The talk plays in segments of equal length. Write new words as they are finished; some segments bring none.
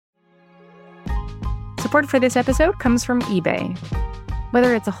Support for this episode comes from eBay.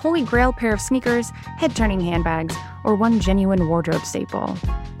 Whether it's a holy grail pair of sneakers, head-turning handbags, or one genuine wardrobe staple,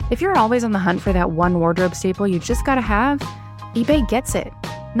 if you're always on the hunt for that one wardrobe staple you just gotta have, eBay gets it.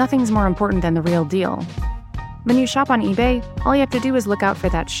 Nothing's more important than the real deal. When you shop on eBay, all you have to do is look out for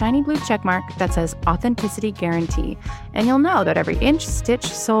that shiny blue checkmark that says Authenticity Guarantee, and you'll know that every inch, stitch,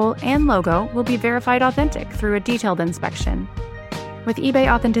 sole, and logo will be verified authentic through a detailed inspection. With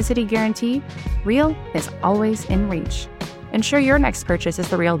eBay Authenticity Guarantee, real is always in reach. Ensure your next purchase is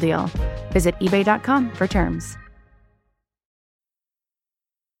the real deal. Visit ebay.com for terms.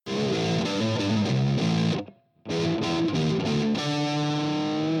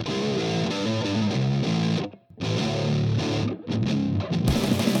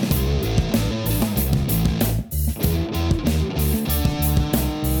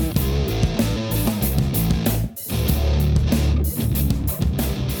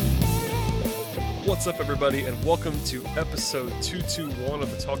 What's up, everybody, and welcome to episode 221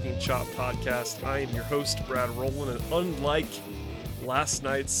 of the Talking Chop podcast. I am your host, Brad Rowland, and unlike last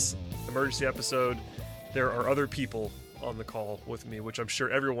night's emergency episode, there are other people on the call with me, which I'm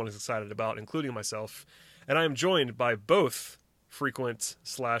sure everyone is excited about, including myself. And I am joined by both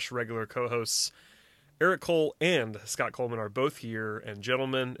frequent/regular co-hosts. Eric Cole and Scott Coleman are both here, and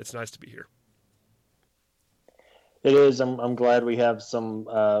gentlemen, it's nice to be here. It is. I'm glad we have some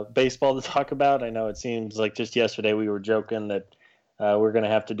baseball to talk about. I know it seems like just yesterday we were joking that we're going to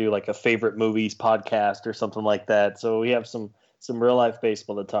have to do like a favorite movies podcast or something like that. So we have some real life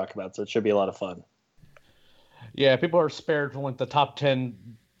baseball to talk about. So it should be a lot of fun. Yeah, people are spared from like the top 10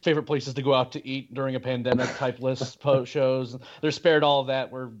 favorite places to go out to eat during a pandemic type list post shows. They're spared all of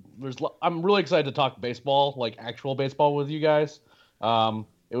that. I'm really excited to talk baseball, like actual baseball with you guys.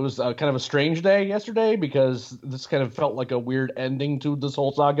 It was kind of a strange day yesterday because this kind of felt like a weird ending to this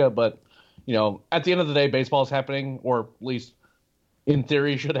whole saga. But, you know, at the end of the day, baseball is happening, or at least in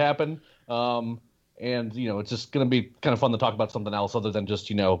theory should happen. And, you know, it's just going to be kind of fun to talk about something else other than just,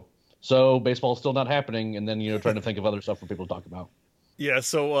 you know, so baseball is still not happening. And then, you know, trying to think of other stuff for people to talk about. Yeah,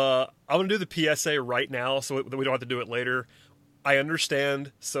 so I'm going to do the PSA right now so that we don't have to do it later. I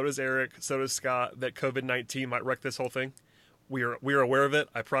understand, so does Eric, so does Scott, that COVID-19 might wreck this whole thing. We are aware of it.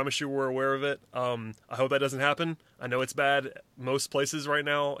 I promise you we're aware of it. I hope that doesn't happen. I know it's bad most places right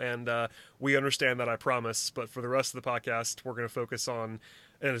now, and we understand that, I promise. But for the rest of the podcast, we're going to focus on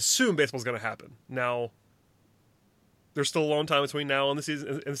and assume baseball's going to happen. Now, there's still a long time between now and the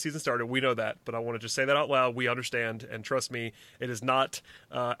season started. We know that, but I want to just say that out loud. We understand, and trust me, it is not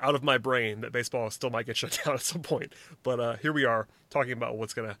out of my brain that baseball still might get shut down at some point. But here we are talking about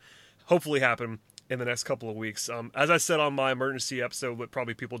what's going to hopefully happen in the next couple of weeks. As I said on my emergency episode, what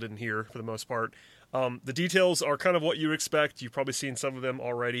probably people didn't hear for the most part, the details are kind of what you expect. You've probably seen some of them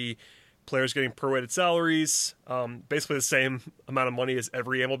already. Players getting prorated salaries, basically the same amount of money as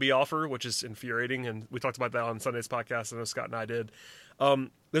every MLB offer, which is infuriating, and we talked about that on Sunday's podcast. I know Scott and I did.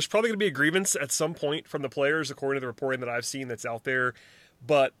 There's probably going to be a grievance at some point from the players, according to the reporting that I've seen that's out there,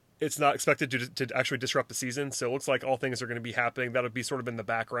 but it's not expected to actually disrupt the season, so it looks like all things are going to be happening. That'll be sort of in the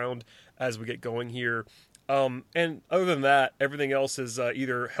background as we get going here. And other than that, everything else is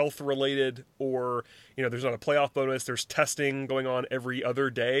either health-related or, you know, there's not a playoff bonus. There's testing going on every other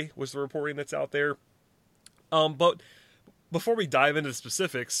day was the reporting that's out there. But before we dive into the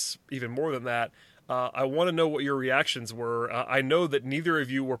specifics, even more than that, I want to know what your reactions were. I know that neither of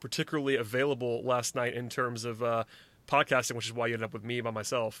you were particularly available last night in terms of podcasting, which is why you ended up with me by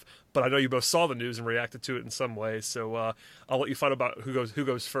myself. But I know you both saw the news and reacted to it in some way, so I'll let you find about who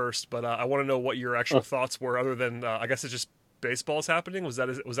goes first. But I want to know what your actual thoughts were, other than I guess it's just baseball's happening. Was that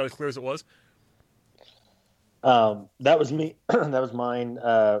as clear as it was? That was me. That was mine.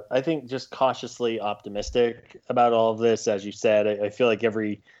 I think just cautiously optimistic about all of this. As you said, I feel like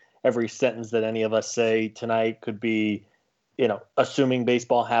every sentence that any of us say tonight could be, you know, assuming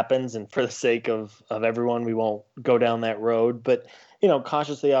baseball happens, and for the sake of everyone, we won't go down that road. But, you know,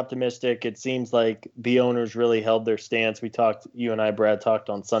 cautiously optimistic. It seems like the owners really held their stance. You and I, Brad,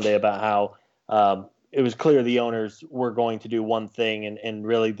 talked on Sunday about how it was clear the owners were going to do one thing, and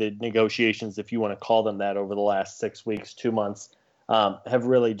really the negotiations, if you want to call them that, over the last 6 weeks, 2 months, have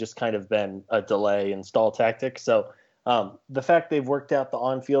really just kind of been a delay and stall tactic. So the fact they've worked out the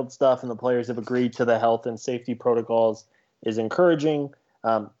on-field stuff and the players have agreed to the health and safety protocols is encouraging.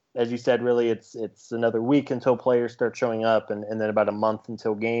 As you said, really, it's another week until players start showing up, and then about a month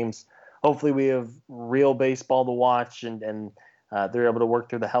until games. Hopefully we have real baseball to watch, and they're able to work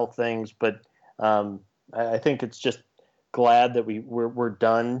through the health things. But I think it's just glad that we're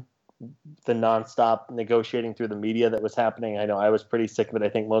done the nonstop negotiating through the media that was happening. I know I was pretty sick of it. I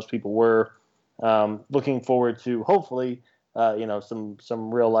think most people were. Looking forward to hopefully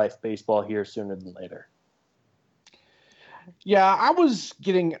some real life baseball here sooner than later. Yeah, I'm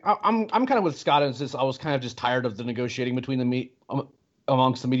kind of with Scott in this. I was kind of just tired of the negotiating between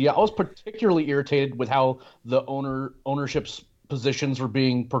amongst the media. I was particularly irritated with how the ownership's positions were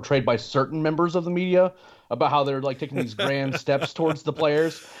being portrayed by certain members of the media about how they're like taking these grand steps towards the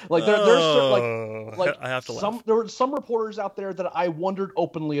players. Like there's I have to laugh. There were some reporters out there that I wondered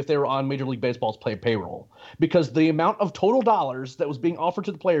openly if they were on Major League Baseball's payroll, because the amount of total dollars that was being offered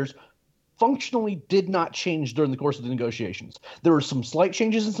to the players functionally did not change during the course of the negotiations. There were some slight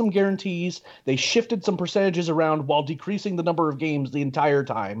changes in some guarantees. They shifted some percentages around while decreasing the number of games the entire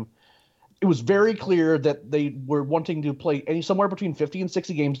time. It was very clear that they were wanting to play somewhere between 50 and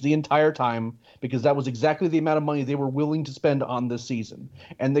 60 games the entire time, because that was exactly the amount of money they were willing to spend on this season.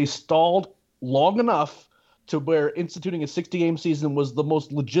 And they stalled long enough to where instituting a 60-game season was the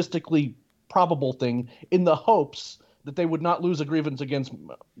most logistically probable thing, in the hopes that they would not lose a grievance against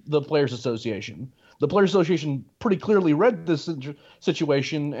the Players Association. The Players Association pretty clearly read this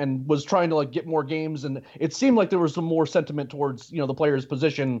situation and was trying to get more games, and it seemed like there was some more sentiment towards the players'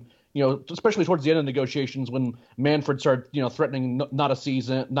 position, especially towards the end of negotiations when Manfred started threatening not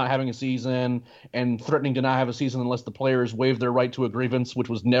having a season, and threatening to not have a season unless the players waived their right to a grievance, which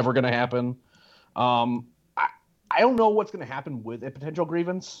was never going to happen. I don't know what's going to happen with a potential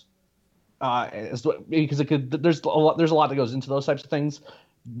grievance. Because there's a lot that goes into those types of things,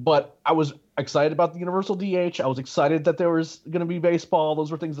 but I was excited about the universal DH. I was excited that there was going to be baseball. Those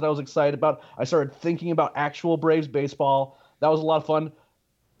were things that I was excited about. I started thinking about actual Braves baseball. That was a lot of fun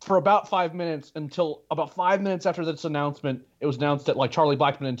for about 5 minutes, until about 5 minutes after this announcement, it was announced that Charlie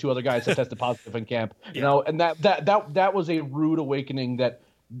Blackmon and two other guys had tested positive in camp. And that was a rude awakening that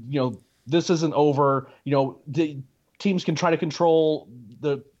this isn't over. The teams can try to control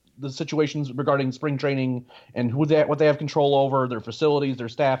the situations regarding spring training and what they have control over, their facilities, their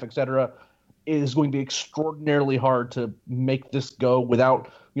staff, etc. It is going to be extraordinarily hard to make this go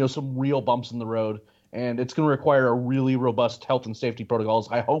without some real bumps in the road, and it's going to require a really robust health and safety protocols.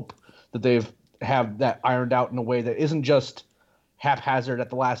 I hope that have that ironed out in a way that isn't just haphazard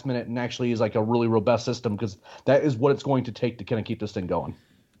at the last minute and actually is a really robust system, because that is what it's going to take to kind of keep this thing going.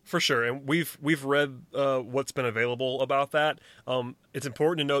 For sure, and we've read what's been available about that. It's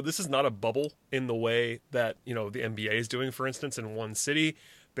important to note this is not a bubble in the way that the NBA is doing, for instance, in one city.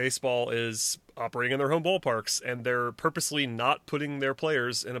 Baseball is operating in their home ballparks, and they're purposely not putting their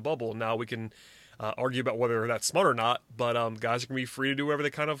players in a bubble. Now we can argue about whether that's smart or not, but guys are going to be free to do whatever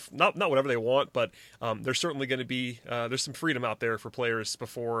they not whatever they want, but there's certainly going to be there's some freedom out there for players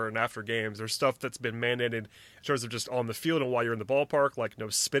before and after games. There's stuff that's been mandated in terms of just on the field and while you're in the ballpark, like no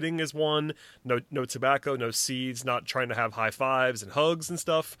spitting is one, no tobacco, no seeds, not trying to have high fives and hugs and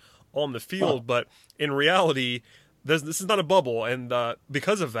stuff on the field. But in reality, this is not a bubble, and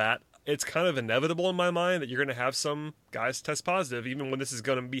because of that, it's kind of inevitable in my mind that you're going to have some guys test positive, even when this is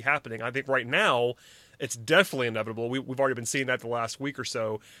going to be happening. I think right now, it's definitely inevitable. We've already been seeing that the last week or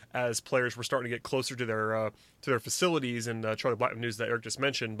so as players were starting to get closer to their facilities, and Charlie Blackmon news that Eric just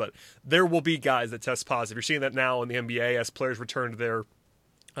mentioned. But there will be guys that test positive. You're seeing that now in the NBA as players return to their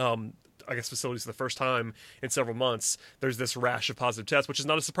facilities for the first time in several months. There's this rash of positive tests, which is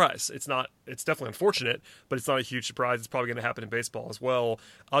not a surprise. It's definitely unfortunate, but it's not a huge surprise. It's probably going to happen in baseball as well.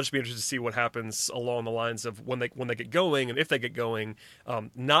 I'll just be interested to see what happens along the lines of when they get going, and if they get going,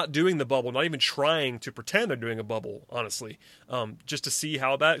 not doing the bubble, not even trying to pretend they're doing a bubble, honestly, just to see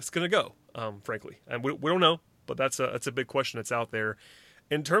how that's going to go, frankly. And we don't know, but that's a big question that's out there.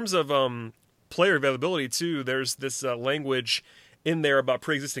 In terms of player availability, too, there's this language in there about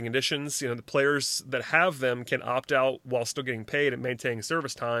pre-existing conditions. The players that have them can opt out while still getting paid and maintaining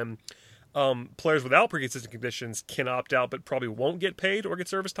service time. Players without pre-existing conditions can opt out, but probably won't get paid or get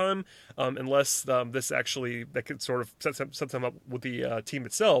service time unless that could sort of set them up with the team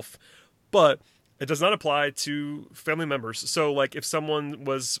itself. But it does not apply to family members. So, if someone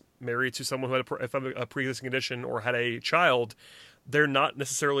was married to someone who had a pre-existing condition or had a child, they're not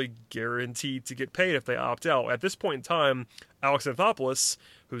necessarily guaranteed to get paid if they opt out. At this point in time, Alex Anthopoulos,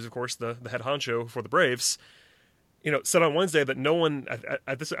 who's of course the head honcho for the Braves, said on Wednesday that no one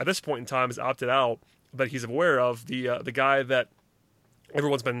at this point in time has opted out that he's aware of. The guy that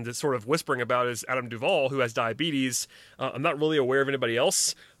everyone's been sort of whispering about is Adam Duvall, who has diabetes. I'm not really aware of anybody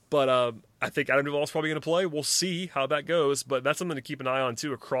else, but I think Adam Duvall is probably going to play. We'll see how that goes, but that's something to keep an eye on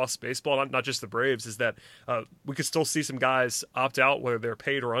too across baseball, not just the Braves, is that we could still see some guys opt out, whether they're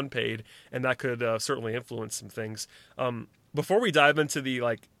paid or unpaid, and that could certainly influence some things. Before we dive into the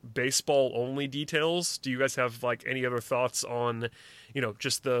like baseball only details, do you guys have like any other thoughts on,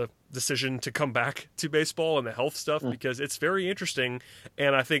 just the decision to come back to baseball and the health stuff? Because it's very interesting,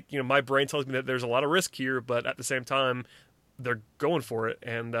 and I think my brain tells me that there's a lot of risk here, but at the same time, they're going for it,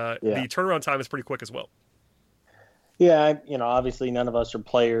 and the turnaround time is pretty quick as well. Yeah, obviously none of us are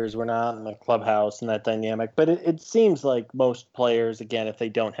players. We're not in the clubhouse and that dynamic. But it seems like most players, again, if they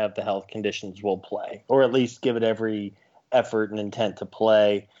don't have the health conditions, will play, or at least give it every effort and intent to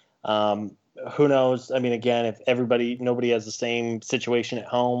play. Who knows? I mean, again, if nobody has the same situation at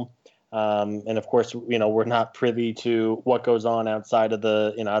home, and of course, we're not privy to what goes on outside of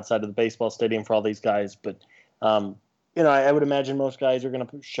the baseball stadium for all these guys. But I would imagine most guys are going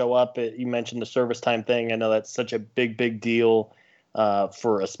to show up. You mentioned the service time thing. I know that's such a big deal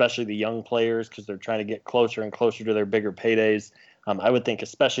for especially the young players because they're trying to get closer and closer to their bigger paydays. I would think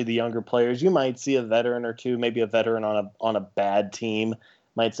especially the younger players, you might see a veteran or two, maybe a veteran on a bad team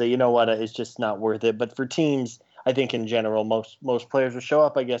might say, you know what, it's just not worth it. But for teams, I think in general, most players will show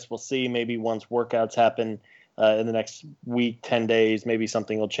up. I guess we'll see maybe once workouts happen in the next week, 10 days, maybe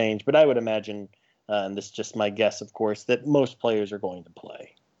something will change. But I would imagine, and this is just my guess, of course, that most players are going to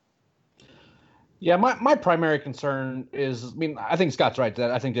play. Yeah, my primary concern is, I think Scott's right that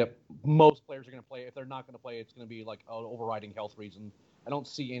I think that most players are going to play. If they're not going to play, it's going to be like an overriding health reason. I don't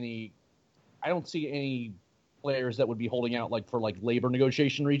see any players that would be holding out for labor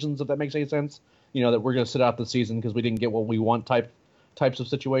negotiation reasons, if that makes any sense. That we're going to sit out the season because we didn't get what we want types of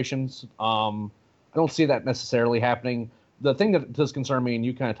situations. I don't see that necessarily happening. The thing that does concern me, and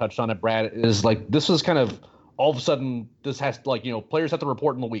you kind of touched on it, Brad, is this is kind of all of a sudden this has players have to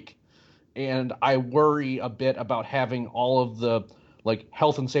report in the week. And I worry a bit about having all of the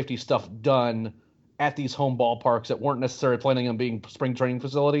health and safety stuff done at these home ballparks that weren't necessarily planning on being spring training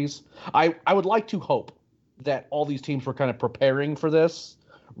facilities. I would like to hope that all these teams were kind of preparing for this,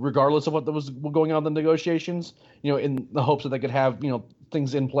 regardless of what was going on in the negotiations, in the hopes that they could have,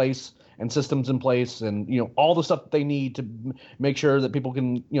 things in place and systems in place and, all the stuff that they need to make sure that people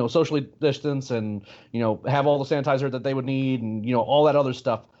can, socially distance and, have all the sanitizer that they would need and, all that other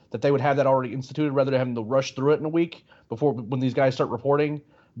stuff, that they would have that already instituted rather than having to rush through it in a week when these guys start reporting.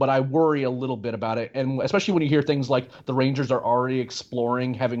 But I worry a little bit about it. And especially when you hear things like the Rangers are already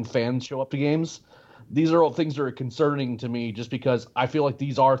exploring having fans show up to games. These are all things that are concerning to me just because I feel like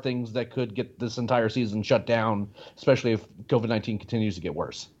these are things that could get this entire season shut down, especially if COVID-19 continues to get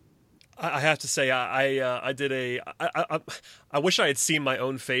worse. I have to say, I wish I had seen my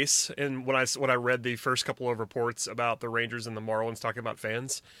own face when I read the first couple of reports about the Rangers and the Marlins talking about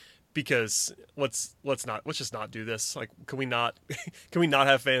fans, because let's just not do this. Can we not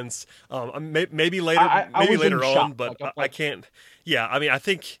have fans? Maybe later, later on, but I can't. Yeah, I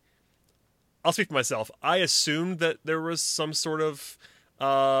think I'll speak for myself. I assumed that there was some sort of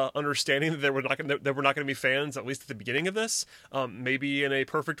understanding that we're not going to be fans, at least at the beginning of this. Maybe in a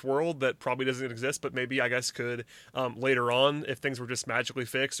perfect world that probably doesn't exist, but maybe I guess could later on, if things were just magically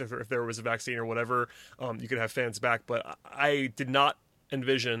fixed, if there was a vaccine or whatever, you could have fans back. But I did not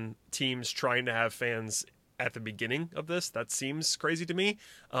envision teams trying to have fans at the beginning of this. That seems crazy to me.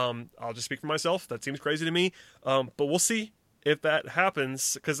 I'll just speak for myself. That seems crazy to me. But we'll see if that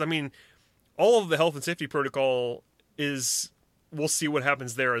happens, because all of the health and safety protocol is. We'll see what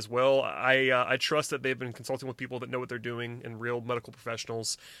happens there as well. I trust that they've been consulting with people that know what they're doing and real medical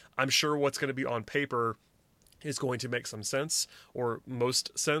professionals. I'm sure what's going to be on paper is going to make some sense, or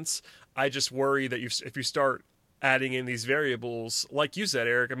most sense. I just worry that if you start adding in these variables, like you said,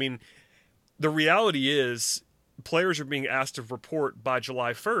 Eric, the reality is players are being asked to report by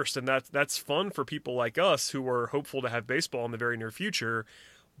July 1st, and that's fun for people like us who are hopeful to have baseball in the very near future.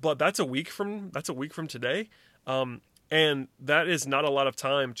 But that's a week from today. And that is not a lot of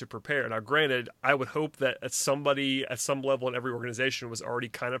time to prepare. Now, granted, I would hope that somebody at some level in every organization was already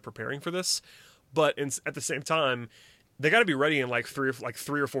kind of preparing for this. But at the same time, they got to be ready in like 3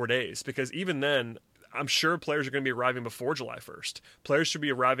 or 4 days, because even then, I'm sure players are going to be arriving before July 1st. Players could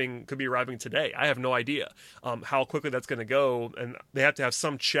be arriving today. I have no idea how quickly that's going to go, and they have to have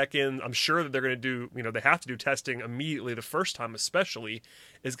some check-in. I'm sure that they're going to do, they have to do testing immediately the first time, especially,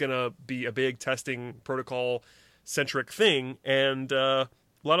 is going to be a big testing protocol-centric thing, and a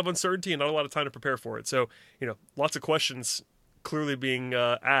lot of uncertainty and not a lot of time to prepare for it. So, lots of questions clearly being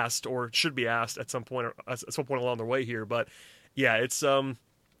asked, or should be asked at some point along the way here. But yeah, it's a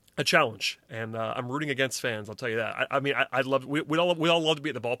challenge, and I'm rooting against fans. I'll tell you that. I'd love. We'd all love to be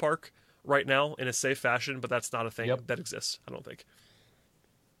at the ballpark right now in a safe fashion, but that's not a thing that exists, I don't think.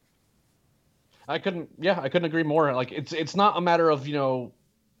 I couldn't agree more. It's not a matter of,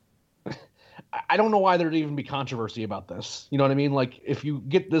 I don't know why there'd even be controversy about this. You know what I mean? Like, if you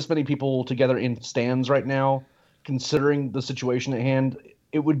get this many people together in stands right now, considering the situation at hand,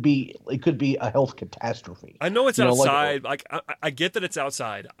 it could be a health catastrophe. I know it's outside. I get that it's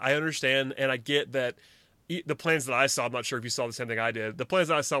outside. I understand, and I get that the plans that I saw, I'm not sure if you saw the same thing I did. The plans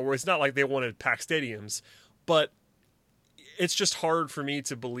that I saw were, it's not like they wanted packed stadiums, but it's just hard for me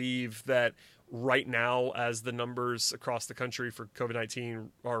to believe that right now, as the numbers across the country for COVID-19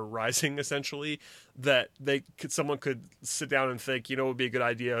 are rising, essentially, that someone could sit down and think, it would be a good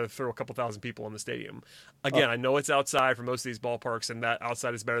idea to throw a couple thousand people in the stadium. Again, I know it's outside for most of these ballparks, and that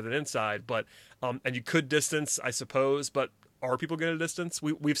outside is better than inside, but and you could distance, I suppose, but are people going to distance?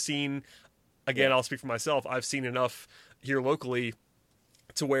 We've seen, again, I'll speak for myself, I've seen enough here locally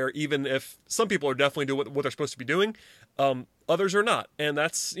to where even if some people are definitely doing what they're supposed to be doing, others are not, and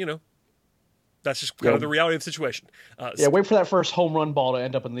that's just kind of the reality of the situation. Wait for that first home run ball to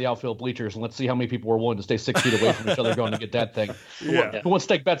end up in the outfield bleachers, and let's see how many people are willing to stay 6 feet away from each other going to get that thing. Who wants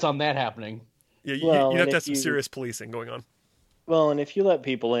to take bets on that happening? Yeah, you have to have some serious policing going on. Well, and if you let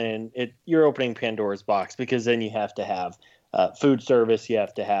people in, you're opening Pandora's box, because then you have to have food service, you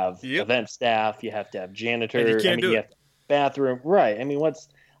have to have event staff, you have to have janitors, and you can't do it. Bathroom, right? I mean,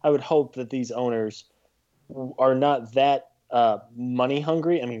 I would hope that these owners are not that money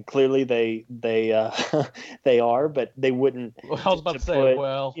hungry. I mean, clearly they they are, but they wouldn't. I was about to say,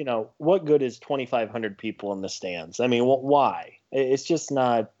 what good is 2,500 people in the stands? I mean, why? It's just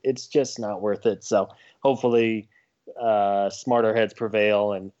not worth it. So hopefully, smarter heads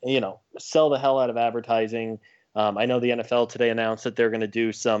prevail, and sell the hell out of advertising. I know the NFL today announced that they're going to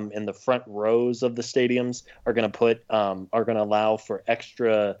do some in the front rows of the stadiums, are going to allow for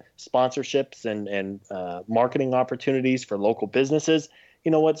extra sponsorships and marketing opportunities for local businesses.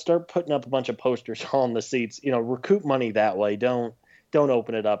 You know what? Start putting up a bunch of posters on the seats. Recoup money that way. Don't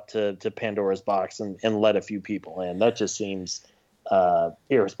open it up to Pandora's box and let a few people in. That just seems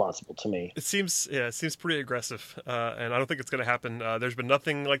irresponsible to me. It seems pretty aggressive, and I don't think it's going to happen. There's been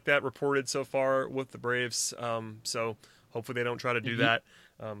nothing like that reported so far with the Braves, so hopefully they don't try to do that.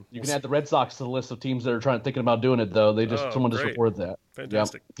 You can add the Red Sox to the list of teams that are thinking about doing it, though. Someone just reported that.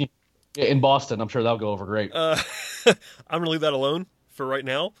 Fantastic. Yeah, in Boston, I'm sure that'll go over great. I'm going to leave that alone for right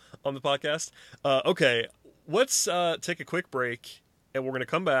now on the podcast. Okay, let's take a quick break. And we're going to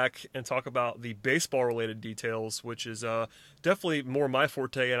come back and talk about the baseball-related details, which is definitely more my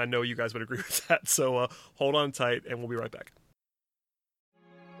forte, and I know you guys would agree with that. So hold on tight, and we'll be right back.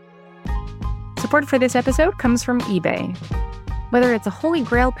 Support for this episode comes from eBay. Whether it's a holy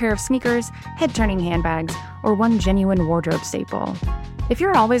grail pair of sneakers, head-turning handbags, or one genuine wardrobe staple, if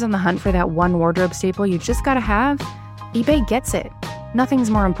you're always on the hunt for that one wardrobe staple you just gotta have, eBay gets it. Nothing's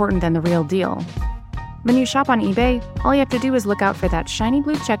more important than the real deal. When you shop on eBay, all you have to do is look out for that shiny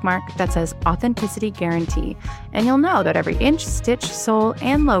blue checkmark that says Authenticity Guarantee, and you'll know that every inch, stitch, sole,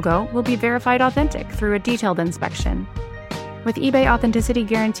 and logo will be verified authentic through a detailed inspection. With eBay Authenticity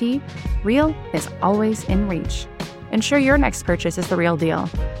Guarantee, real is always in reach. Ensure your next purchase is the real deal.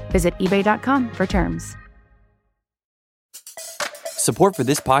 Visit ebay.com for terms. Support for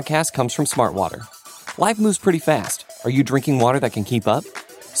this podcast comes from Smartwater. Life moves pretty fast. Are you drinking water that can keep up?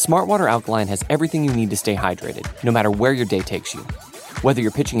 Smartwater Alkaline has everything you need to stay hydrated, no matter where your day takes you. Whether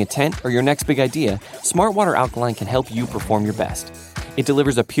you're pitching a tent or your next big idea, Smartwater Alkaline can help you perform your best. It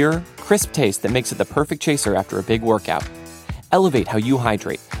delivers a pure, crisp taste that makes it the perfect chaser after a big workout. Elevate how you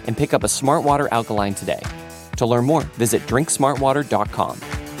hydrate and pick up a Smartwater Alkaline today. To learn more, visit drinksmartwater.com.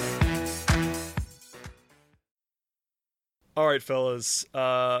 All right, fellas.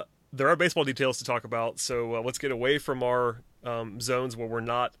 There are baseball details to talk about, so let's get away from our zones where we're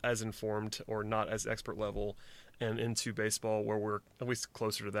not as informed or not as expert level, and into baseball where we're at least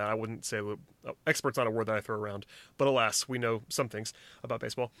closer to that. I wouldn't say expert's not a word that I throw around, but alas, we know some things about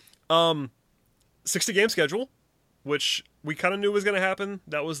baseball. 60-game schedule, which we kind of knew was going to happen.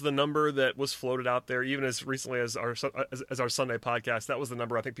 That was the number that was floated out there, even as recently as our Sunday podcast. That was the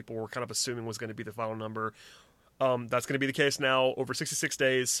number I think people were kind of assuming was going to be the final number. That's going to be the case now over 66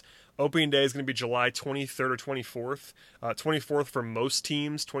 days. Opening day is going to be July 23rd or 24th. 24th for most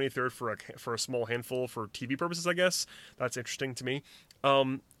teams, 23rd for a small handful for TV purposes, I guess. That's interesting to me.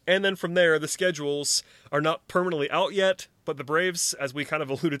 And then from there, the schedules are not permanently out yet, but the Braves, as we kind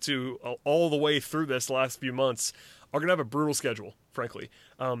of alluded to all the way through this last few months, are going to have a brutal schedule, frankly.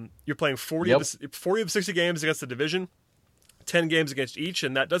 You're playing 40 of the 60 games against the division. 10 games against each,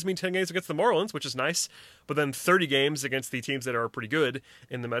 and that does mean 10 games against the Marlins, which is nice, but then 30 games against the teams that are pretty good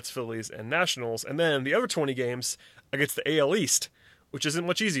in the Mets, Phillies, and Nationals, and then the other 20 games against the AL East, which isn't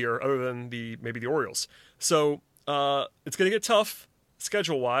much easier other than maybe the Orioles. So it's going to get tough.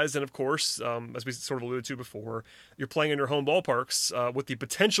 schedule-wise, and of course, as we sort of alluded to before, you're playing in your home ballparks, with the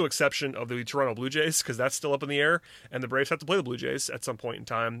potential exception of the Toronto Blue Jays, because that's still up in the air, and the Braves have to play the Blue Jays at some point in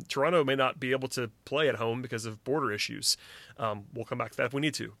time. Toronto may not be able to play at home because of border issues. We'll come back to that if we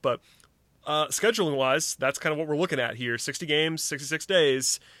need to. But scheduling-wise, that's kind of what we're looking at here. 60 games, 66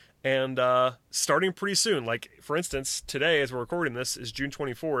 days, and starting pretty soon. Like, for instance, today, as we're recording this, is June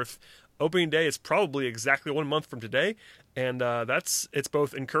 24th. Opening day is probably exactly 1 month from today, and it's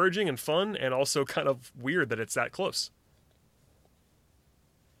both encouraging and fun, and also kind of weird that it's that close.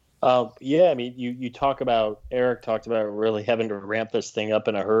 Yeah, I mean, Eric talked about really having to ramp this thing up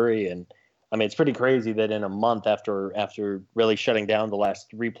in a hurry, and I mean, it's pretty crazy that in a month after really shutting down the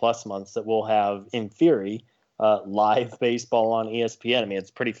last 3+ months, that we'll have, in theory, live baseball on ESPN. I mean, it's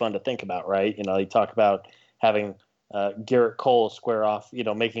pretty fun to think about, right? You know, you talk about having Garrett Cole square off,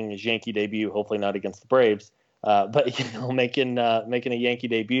 making his Yankee debut, hopefully not against the Braves, but making a Yankee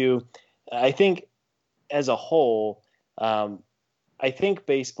debut. I think as a whole, I think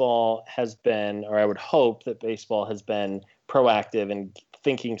baseball has been, or I would hope that baseball has been proactive in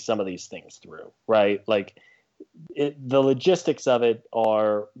thinking some of these things through, right? Like the logistics of it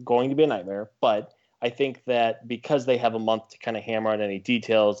are going to be a nightmare, but I think that because they have a month to kind of hammer on any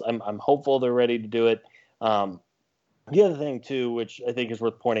details, I'm hopeful they're ready to do it. The other thing, too, which I think is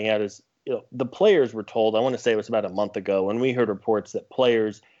worth pointing out is, the players were told, I want to say it was about a month ago, when we heard reports that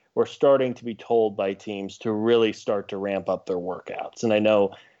players were starting to be told by teams to really start to ramp up their workouts. And I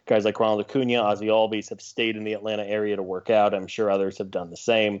know guys like Ronald Acuna, Ozzy Albies have stayed in the Atlanta area to work out. I'm sure others have done the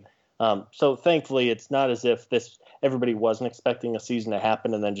same. So thankfully, it's not as if everybody wasn't expecting a season to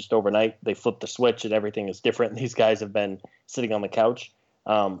happen and then just overnight they flip the switch and everything is different. These guys have been sitting on the couch.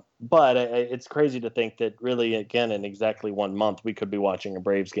 But it's crazy to think that really, again, in exactly 1 month, we could be watching a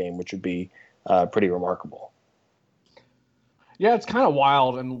Braves game, which would be pretty remarkable. Yeah, it's kind of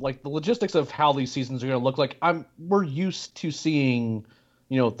wild, and like the logistics of how these seasons are going to look like. We're used to seeing,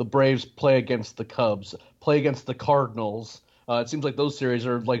 the Braves play against the Cubs, play against the Cardinals. It seems like those series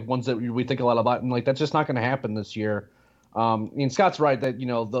are like ones that we think a lot about, and like that's just not going to happen this year. Scott's right that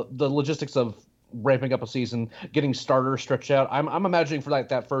the logistics of ramping up a season, getting starters stretched out. I'm imagining for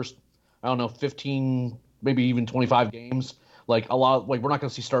that first, 15, maybe even 25 games. Like a lot, like we're not going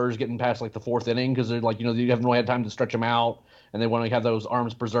to see starters getting past like the fourth inning because they're like, you haven't really had time to stretch them out, and they want to have those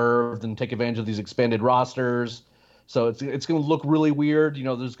arms preserved and take advantage of these expanded rosters. So it's going to look really weird.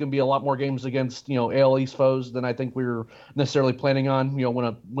 There's going to be a lot more games against AL East foes than I think we were necessarily planning on.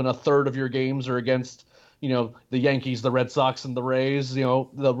 When a third of your games are against the Yankees, the Red Sox, and the Rays,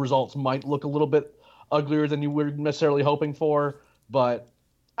 the results might look a little bit uglier than you were necessarily hoping for. But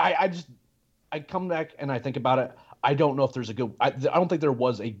I come back and I think about it. I don't know if there's I don't think there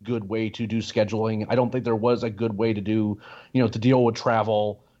was a good way to do scheduling. I don't think there was a good way to do, to deal with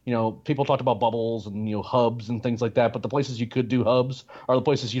travel. People talked about bubbles and, hubs and things like that, but the places you could do hubs are the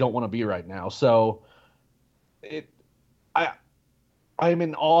places you don't want to be right now. So I am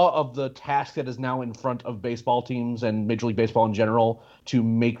in awe of the task that is now in front of baseball teams and Major League Baseball in general to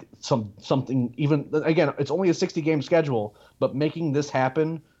make something even, again, it's only a 60-game schedule, but making this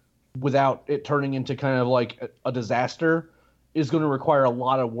happen without it turning into kind of like a disaster is going to require a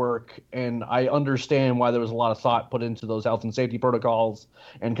lot of work. And I understand why there was a lot of thought put into those health and safety protocols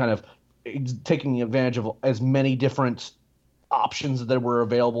and kind of taking advantage of as many different options that were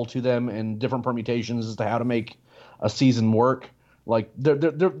available to them and different permutations as to how to make a season work. Like there's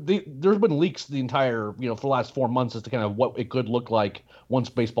been leaks the entire, for the last 4 months as to kind of what it could look like once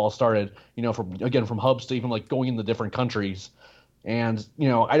baseball started, from hubs to even like going into different countries. And, at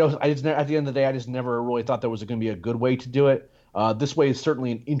the end of the day, I just never really thought there was going to be a good way to do it. This way is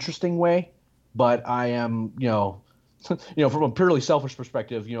certainly an interesting way, but I am, from a purely selfish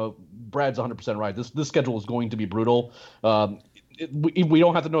perspective, Brad's 100% right. This schedule is going to be brutal. We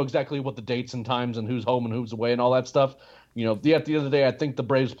don't have to know exactly what the dates and times and who's home and who's away and all that stuff. At the end of the day, I think the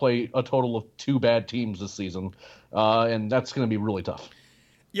Braves play a total of 2 bad teams this season, and that's going to be really tough.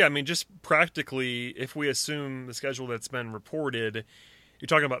 Yeah, I mean, just practically, if we assume the schedule that's been reported, you're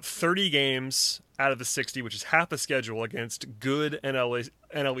talking about 30 games out of the 60, which is half the schedule, against good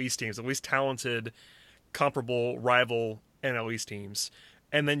NL East teams, at least talented, comparable, rival NL East teams.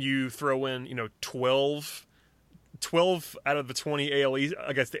 And then you throw in, 12 out of the 20 AL East,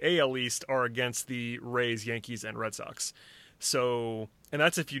 against the AL East are against the Rays, Yankees, and Red Sox. So, and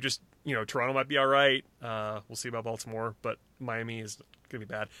that's if you just, Toronto might be all right. We'll see about Baltimore, but Miami is going to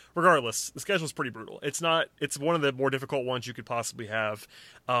be bad. Regardless, the schedule is pretty brutal. It's one of the more difficult ones you could possibly have.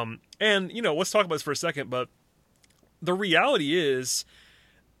 And, let's talk about this for a second, but the reality is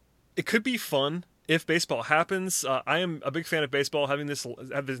it could be fun if baseball happens, I am a big fan of baseball having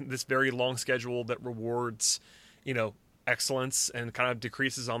this very long schedule that rewards, excellence and kind of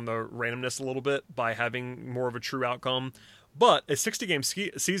decreases on the randomness a little bit by having more of a true outcome. But a 60-game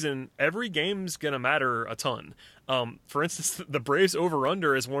season, every game's going to matter a ton. For instance, the Braves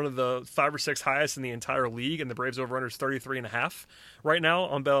over-under is one of the 5 or 6 highest in the entire league, and the Braves over-under is 33.5 right now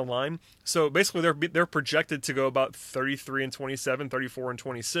on BetOnline. So basically, they're projected to go about 33-27,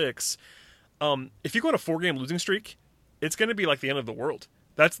 34-26. If you go on a 4-game losing streak, it's going to be like the end of the world.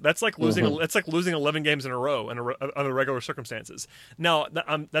 That's like losing. It's like losing 11 games in a row under regular circumstances. Now,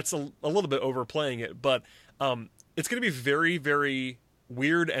 that's a little bit overplaying it, but it's going to be very, very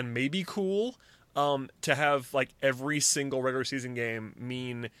weird and maybe cool to have like every single regular season game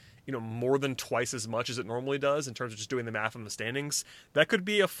mean more than twice as much as it normally does in terms of just doing the math on the standings. That could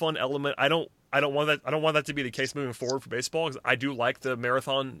be a fun element. I don't want that to be the case moving forward for baseball, because I do like the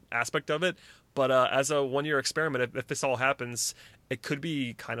marathon aspect of it. But as a 1-year experiment, if this all happens, it could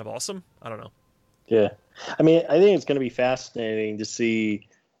be kind of awesome. I don't know. Yeah, I mean, I think it's going to be fascinating to see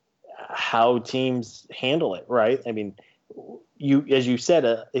how teams handle it. Right? I mean, as you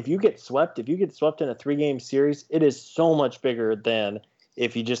said, if you get swept in a 3-game series, it is so much bigger than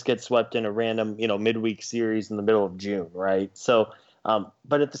if you just get swept in a random, midweek series in the middle of June, right? So,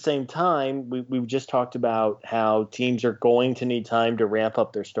 but at the same time, we've just talked about how teams are going to need time to ramp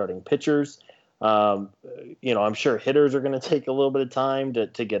up their starting pitchers. I'm sure hitters are going to take a little bit of time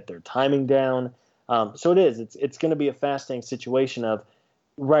to get their timing down. So it's going to be a fascinating situation of,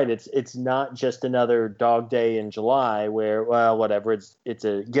 right, it's not just another dog day in July where, well, whatever, it's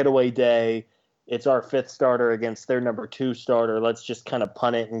a getaway day. It's our 5th starter against their number 2 starter. Let's just kind of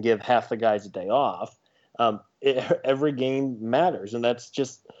punt it and give half the guys a day off. Every game matters, and that's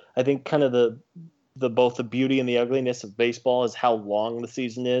just, I think, kind of the both the beauty and the ugliness of baseball is how long the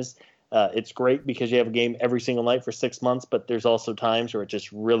season is. It's great because you have a game every single night for 6 months, but there's also times where it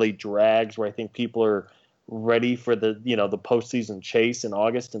just really drags, where I think people are ready for the postseason chase in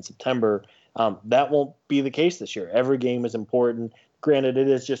August and September. That won't be the case this year. Every game is important. Granted, it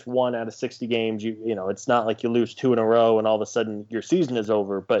is just 1 out of 60 games. It's not like you lose 2 in a row and all of a sudden your season is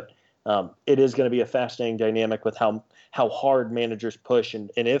over. But it is going to be a fascinating dynamic with how hard managers push, and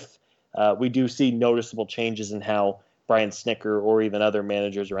if we do see noticeable changes in how Brian Snitker or even other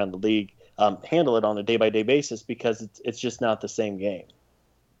managers around the league handle it on a day-by-day basis, because it's just not the same game.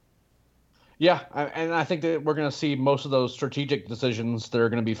 Yeah, and I think that we're going to see most of those strategic decisions that are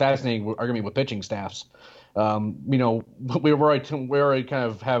going to be fascinating are going to be with pitching staffs. We already kind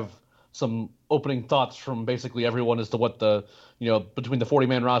of have some opening thoughts from basically everyone as to what the between the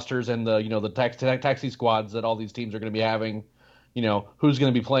 40-man rosters and the taxi squads that all these teams are going to be having, who's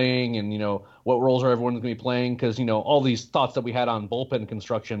going to be playing and what roles are everyone going to be playing, because all these thoughts that we had on bullpen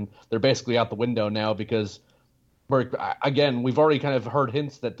construction, they're basically out the window now, because we've already kind of heard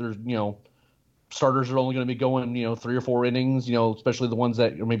hints that there's starters are only going to be going, 3 or 4 innings, especially the ones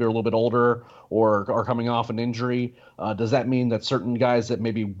that maybe are a little bit older or are coming off an injury. Does that mean that certain guys that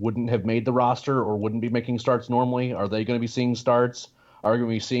maybe wouldn't have made the roster or wouldn't be making starts normally, are they going to be seeing starts? Are we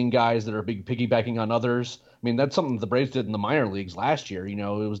going to be seeing guys that are piggybacking on others? I mean, that's something the Braves did in the minor leagues last year. It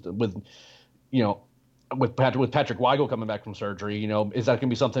was with Patrick Weigel coming back from surgery. Is that going to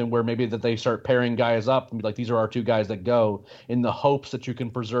be something where maybe that they start pairing guys up and be like, these are our 2 guys that go, in the hopes that you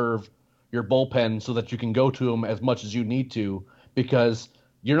can preserve your bullpen so that you can go to them as much as you need to, because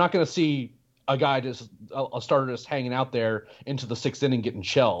you're not going to see a starter just hanging out there into the 6th inning getting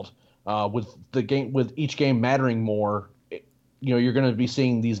shelled. With each game mattering more, you're going to be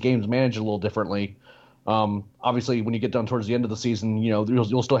seeing these games managed a little differently. Obviously, when you get down towards the end of the season,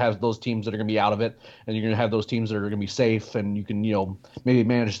 you'll still have those teams that are going to be out of it, and you're going to have those teams that are going to be safe, and you can maybe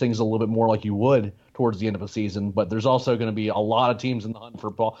manage things a little bit more like you would towards the end of a season. But there's also going to be a lot of teams in the hunt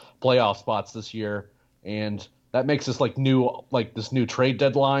for playoff spots this year, and that makes this this new trade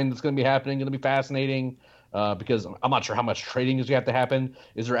deadline that's going to be happening going to be fascinating, because I'm not sure how much trading is going to have to happen.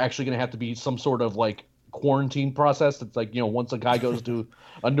 Is there actually going to have to be some sort of quarantine process that's once a guy goes to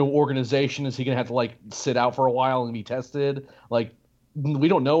a new organization, is he going to have to sit out for a while and be tested? We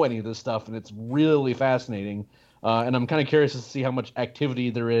don't know any of this stuff, and it's really fascinating. And I'm kind of curious to see how much activity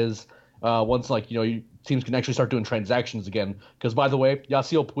there is once teams can actually start doing transactions again. Because, by the way,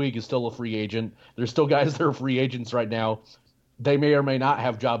 Yasiel Puig is still a free agent. There's still guys that are free agents right now. They may or may not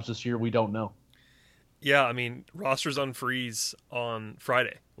have jobs this year. We don't know. Yeah, I mean, rosters unfreeze on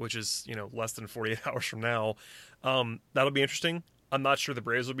Friday, which is, less than 48 hours from now. That'll be interesting. I'm not sure the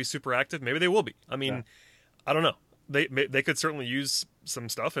Braves will be super active. Maybe they will be. I mean, yeah. I don't know. They could certainly use some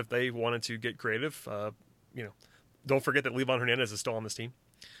stuff if they wanted to get creative. Don't forget that Livan Hernandez is still on this team.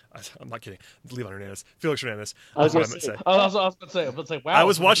 I'm not kidding. Levon Hernandez, Felix Hernandez. I was That's what I going meant to to say. I was going to say, wow. I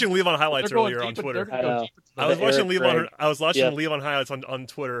was watching Levon highlights They're going earlier on deep- Twitter. they're gonna go deep into I was that. watching Eric Levon. Gregg. I was watching Yep. Levon highlights on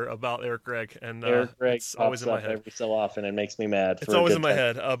Twitter about Eric Gregg, and Eric Gregg it's always pops in my up head. every so often and makes me mad. It's for a always good in my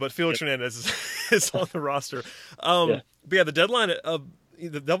second. head. But Felix Hernandez is on the roster. But yeah, the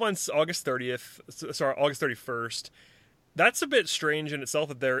deadline's August 30th. Sorry, August 31st. That's a bit strange in itself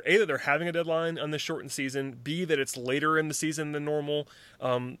that they're having a deadline on this shortened season, B, that it's later in the season than normal,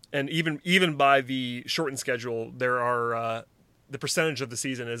 and even by the shortened schedule, there are the percentage of the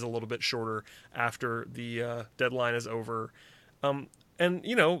season is a little bit shorter after the deadline is over, and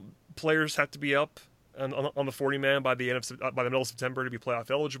players have to be up on the 40-man by the middle of September to be playoff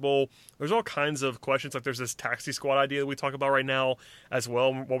eligible. There's all kinds of questions, like there's this taxi squad idea that we talk about right now as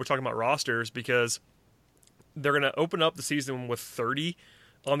well while we're talking about rosters, because they're going to open up the season with 30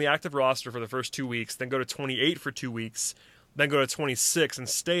 on the active roster for the first 2 weeks, then go to 28 for 2 weeks, then go to 26 and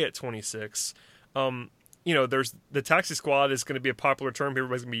stay at 26. There's the taxi squad is going to be a popular term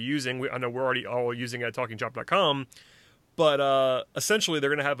everybody's going to be using. I know we're already all using it at TalkingChop.com, but essentially they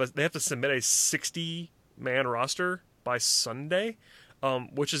have to submit a 60-man roster by Sunday,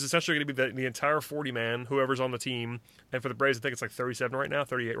 which is essentially going to be the entire 40-man, whoever's on the team. And for the Braves, I think it's like 37 right now,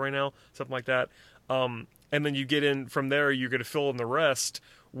 38 right now, something like that. And then you get in from there, you're going to fill in the rest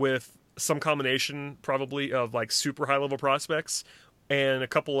with some combination probably of like super high level prospects and a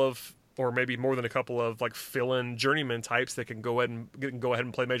couple of, or maybe more than a couple of, like fill-in journeyman types that can go ahead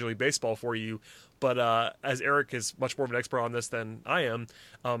and play Major League Baseball for you. But as Eric is much more of an expert on this than I am,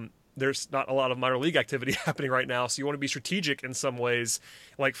 there's not a lot of minor league activity happening right now, so you want to be strategic in some ways.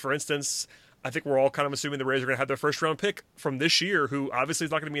 Like, for instance, I think we're all kind of assuming the Rays are going to have their first-round pick from this year, who obviously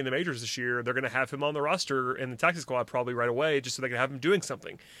is not going to be in the majors this year. They're going to have him on the roster in the taxi squad probably right away, just so they can have him doing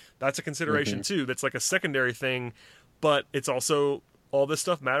something. That's a consideration, too. That's like a secondary thing, but it's also all this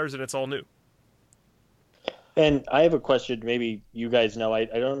stuff matters, and it's all new. And I have a question. Maybe you guys know. I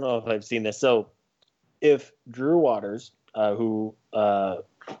don't know if I've seen this. So, if Drew Waters,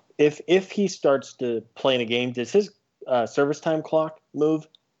 if he starts to play in a game, does his service time clock move,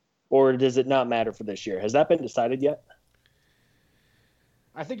 or does it not matter for this year? Has that been decided yet?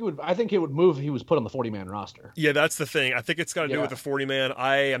 I think it would move if he was put on the 40-man roster. Yeah, that's the thing. I think it's got to do with the 40-man.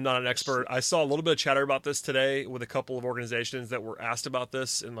 I am not an expert. I saw a little bit of chatter about this today with a couple of organizations that were asked about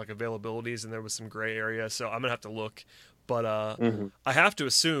this and like availabilities, and there was some gray area. So I'm gonna have to look. But I have to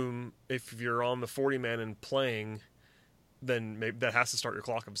assume if you're on the 40-man and playing, then maybe that has to start your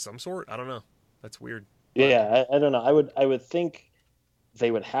clock of some sort. I don't know. That's weird. Yeah, I don't know. I would think they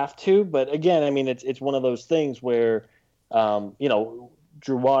would have to, but again, I mean, it's one of those things where,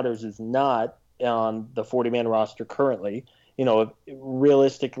 Drew Waters is not on the 40-man roster currently.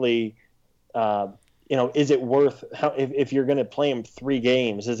 Realistically, is it worth if you're going to play him 3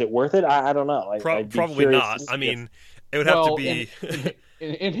 games? Is it worth it? I don't know. Probably not. I mean, it would have to be.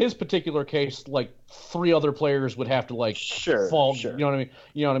 In his particular case, like 3 other players would have to fall. Sure. You know what I mean?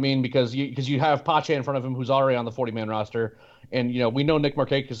 You know what I mean? Because you have Pache in front of him, who's already on the 40-man roster, and we know Nick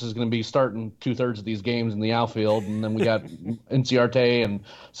Markakis is going to be starting 2/3 of these games in the outfield, and then we got Inciarte, and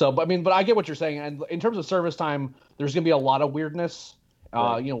so. But I get what you're saying. And in terms of service time, there's going to be a lot of weirdness.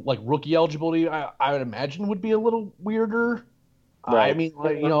 Right. Like rookie eligibility, I would imagine would be a little weirder. Right. I mean,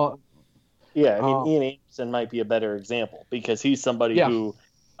 Yeah, I mean, Ian Anderson might be a better example because he's somebody who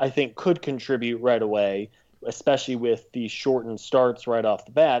I think could contribute right away, especially with the shortened starts right off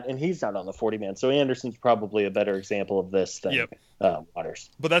the bat, and he's not on the 40-man. So Anderson's probably a better example of this than Waters.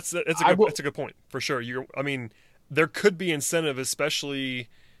 But that's a good point for sure. There could be incentive, especially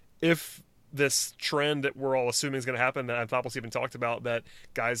if this trend that we're all assuming is going to happen that Anthopoulos even talked about, that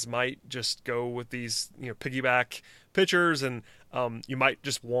guys might just go with these piggyback pitchers, and you might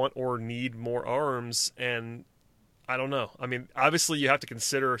just want or need more arms. And I don't know. I mean, obviously you have to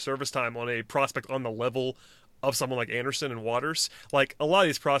consider service time on a prospect on the level of someone like Anderson and Waters. Like a lot of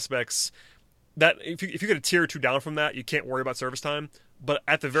these prospects, that if you get a tier or 2 down from that, you can't worry about service time. But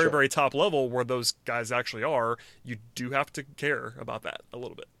at the very, very top level where those guys actually are, you do have to care about that a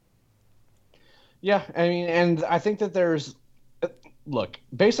little bit. Yeah, I mean, and I think that look,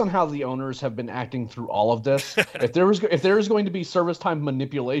 based on how the owners have been acting through all of this, if there is going to be service time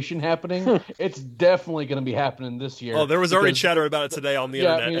manipulation happening, it's definitely going to be happening this year. Oh, there was already chatter about it today on the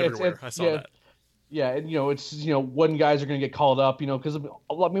internet everywhere. I saw that. Yeah, and it's when guys are going to get called up, because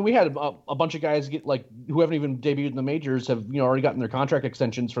we had a bunch of guys who haven't even debuted in the majors have already gotten their contract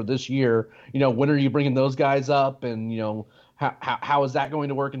extensions for this year. When are you bringing those guys up, and how is that going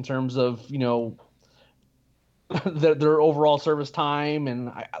to work in terms of their overall service time?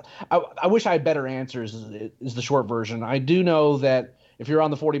 And I wish I had better answers is the short version. I do know that if you're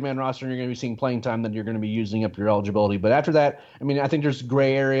on the 40-man roster and you're going to be seeing playing time, then you're going to be using up your eligibility. But after that, I mean, I think there's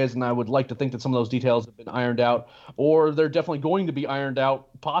gray areas, and I would like to think that some of those details have been ironed out, or they're definitely going to be ironed out,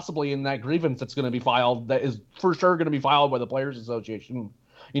 possibly in that grievance that's going to be filed, that is for sure going to be filed by the Players Association.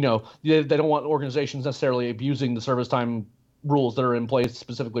 You know, they don't want organizations necessarily abusing the service time rules that are in place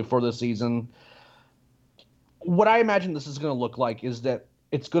specifically for this season. What I imagine this is going to look like is that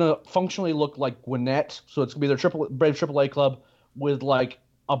it's going to functionally look like Gwinnett. So it's going to be their Brave AAA club with like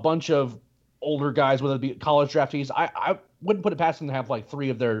a bunch of older guys, whether it be college draftees. I wouldn't put it past them to have like 3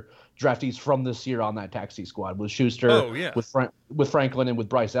 of their draftees from this year on that taxi squad with Schuster, with Franklin, and with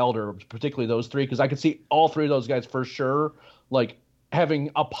Bryce Elder, particularly those 3, because I could see all 3 of those guys for sure like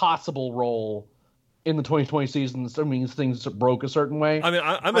having a possible role in the 2020 season, assuming things broke a certain way. I mean,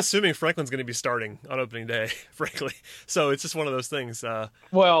 I'm assuming Franklin's going to be starting on opening day, frankly. So it's just one of those things.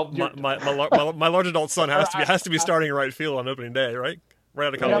 Well, my large adult son has to be starting in right field on opening day, right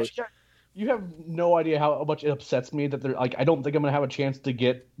out of college. You have no idea how much it upsets me that they're like. I don't think I'm going to have a chance to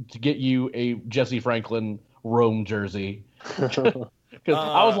get you a Jesse Franklin Rome jersey. Because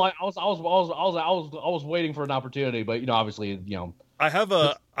I was waiting for an opportunity, but obviously, I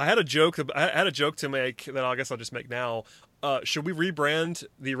had a joke to make that I guess I'll just make now. Should we rebrand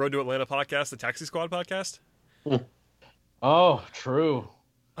the Road to Atlanta podcast the Taxi Squad podcast? Oh, true.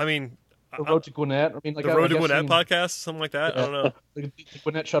 I mean, the Road to Gwinnett. I mean, like the Road to Gwinnett podcast, something like that. Yeah. I don't know. The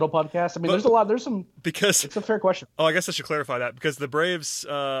Gwinnett Shuttle podcast. I mean, there's a lot. There's some because it's a fair question. Oh, I guess I should clarify that because the Braves,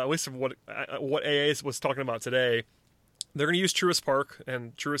 at least from what AA was talking about today, they're going to use Truist Park,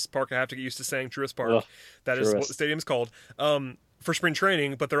 and Truist Park. I have to get used to saying Truist Park. Oh, that is what the stadium is called. For spring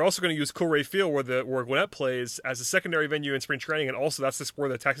training, but they're also going to use Coolray Field where Gwinnett plays as a secondary venue in spring training, and also that's just where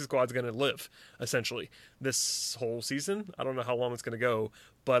the Taxi Squad is going to live, essentially, this whole season. I don't know how long it's going to go,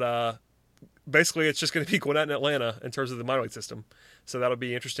 but basically it's just going to be Gwinnett and Atlanta in terms of the minor league system. So that'll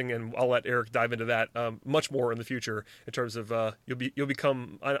be interesting, and I'll let Eric dive into that much more in the future in terms of you'll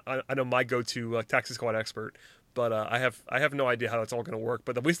become I know my go-to Taxi Squad expert. But I have no idea how that's all going to work.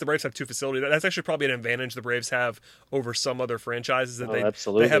 But at least the Braves have 2 facilities. That's actually probably an advantage the Braves have over some other franchises. That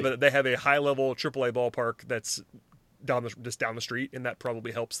they have a high level AAA ballpark that's just down the street, and that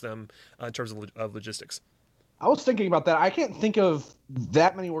probably helps them in terms of logistics. I was thinking about that. I can't think of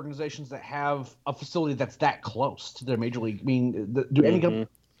that many organizations that have a facility that's that close to their major league. I mean, do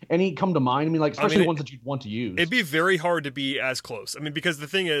any come to mind? I mean, like especially the ones that you'd want to use. It'd be very hard to be as close. I mean, because the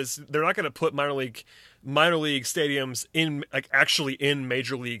thing is, they're not going to put minor league stadiums in actually in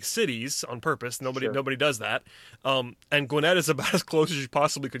major league cities on purpose. Nobody does that. And Gwinnett is about as close as you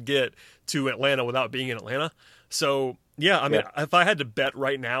possibly could get to Atlanta without being in Atlanta. So yeah, I mean, if I had to bet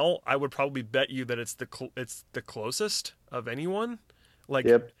right now, I would probably bet you that it's the closest of anyone.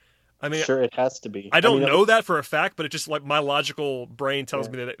 I mean, sure, it has to be. I don't know that for a fact, but it just like my logical brain tells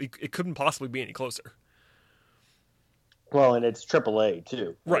me that it couldn't possibly be any closer. Well, and it's AAA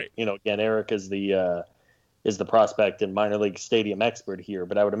too, right? Again, Eric is the prospect and minor league stadium expert here,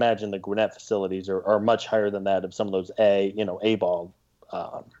 but I would imagine the Gwinnett facilities are much higher than that of some of those A ball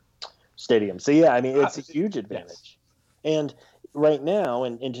stadiums. So yeah, I mean, it's a huge advantage. Yes. And right now,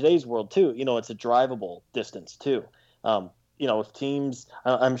 in today's world too, it's a drivable distance too. If teams,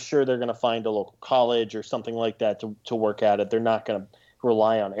 I'm sure they're going to find a local college or something like that to work at it. They're not going to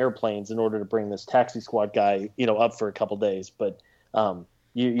rely on airplanes in order to bring this Taxi Squad guy, up for a couple days. But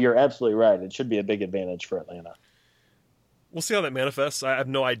you're absolutely right. It should be a big advantage for Atlanta. We'll see how that manifests. I have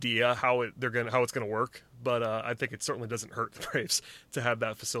no idea how it's going to work, but I think it certainly doesn't hurt the Braves to have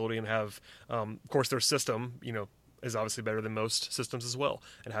that facility and have, of course, their system, is obviously better than most systems as well.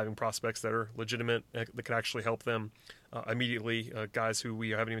 And having prospects that are legitimate, that can actually help them immediately, guys who we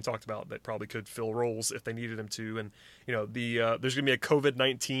haven't even talked about that probably could fill roles if they needed them to. And, there's going to be a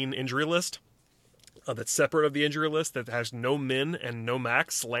COVID-19 injury list that's separate of the injury list that has no min and no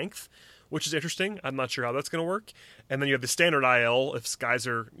max length, which is interesting. I'm not sure how that's going to work. And then you have the standard IL. If guys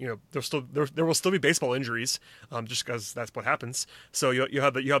are, there will still be baseball injuries, just because that's what happens. So you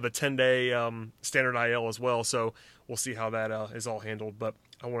have the 10-day standard IL as well. So we'll see how that is all handled. But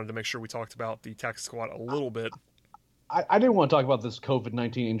I wanted to make sure we talked about the Taxi Squad a little bit. I didn't want to talk about this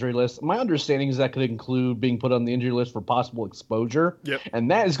COVID-19 injury list. My understanding is that could include being put on the injury list for possible exposure. Yep. And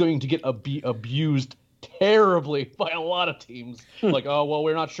that is going to get abused terribly by a lot of teams. Like, oh, well,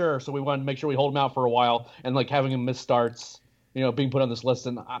 we're not sure, so we want to make sure we hold him out for a while, and like having him miss starts, being put on this list.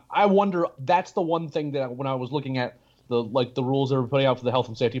 And I wonder, that's the one thing that when I was looking at the rules that were putting out for the health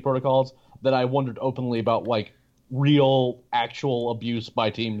and safety protocols, that I wondered openly about, like real actual abuse by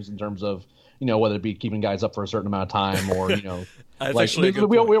teams in terms of whether it be keeping guys up for a certain amount of time or That's like actually a good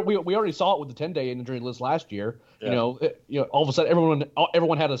we point. already saw it with the 10-day injury list last year. Yeah. All of a sudden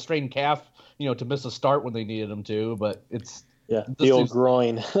everyone had a strained calf, to miss a start when they needed them to. But it's the old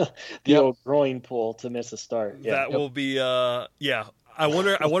groin, old groin pull to miss a start. Yeah. That will be yeah. I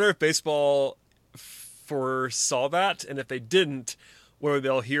wonder if baseball foresaw that, and if they didn't, whether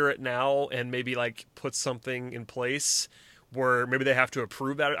they'll hear it now and maybe like put something in place where maybe they have to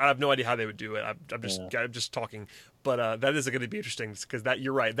approve that. I have no idea how they would do it. I'm just talking, but that is going to be interesting because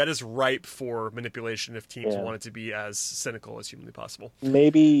you're right. That is ripe for manipulation if teams want it to be as cynical as humanly possible.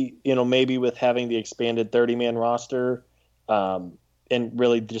 Maybe with having the expanded 30-man roster, and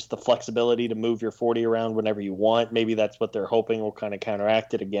really just the flexibility to move your 40 around whenever you want. Maybe that's what they're hoping will kind of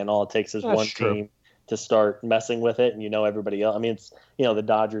counteract it. Again, all it takes is one team to start messing with it, and everybody else. I mean, it's the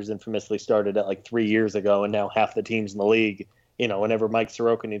Dodgers infamously started it like 3 years ago, and now half the teams in the league, whenever Mike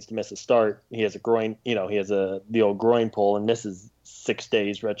Soroka needs to miss a start, he has a groin, he has the old groin pull and misses 6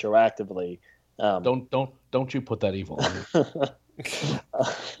 days retroactively. Don't you put that evil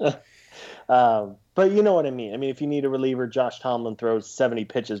on. But you know what I mean. I mean, if you need a reliever, Josh Tomlin throws 70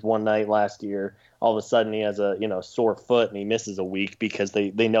 pitches one night last year. All of a sudden, he has a sore foot and he misses a week because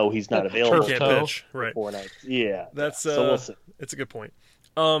they know he's not available. Can't pitch, right? 4 nights. Yeah, that's so we'll see. It's a good point.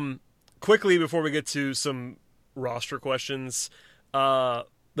 Quickly before we get to some roster questions, the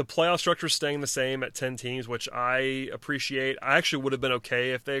playoff structure is staying the same at 10 teams, which I appreciate. I actually would have been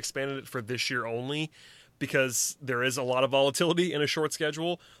okay if they expanded it for this year only, because there is a lot of volatility in a short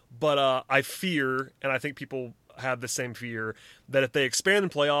schedule. But I fear, and I think people have the same fear, that if they expand in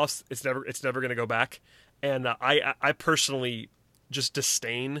playoffs, it's never going to go back. And I personally just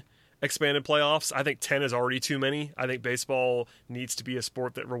disdain expanded playoffs. I think 10 is already too many. I think baseball needs to be a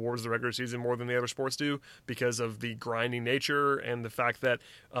sport that rewards the regular season more than the other sports do because of the grinding nature and the fact that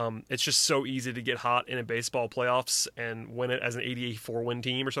it's just so easy to get hot in a baseball playoffs and win it as an 84-win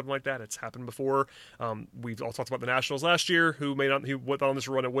team or something like that. It's happened before. We've all talked about the Nationals last year who went on this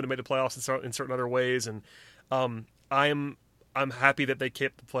run and would have made the playoffs in certain other ways. And I'm happy that they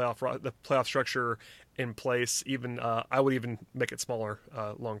kept the playoff structure in place. Even I would even make it smaller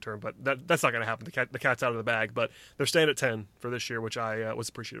long term, but that's not going to happen. The cat's out of the bag. But they're staying at 10 for this year, which I was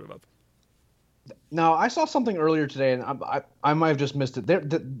appreciative of. Now I saw something earlier today, and I might have just missed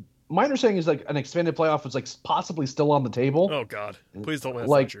it. My understanding is like an expanded playoff was like possibly still on the table. Oh God, please don't let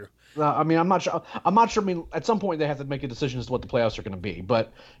like, that true. I mean, I'm not sure. I mean, at some point they have to make a decision as to what the playoffs are going to be.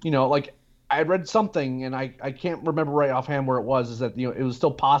 But like I read something, and I can't remember right offhand where it was. Is that it was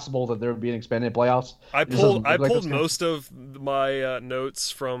still possible that there would be an expanded playoffs? I pulled most of my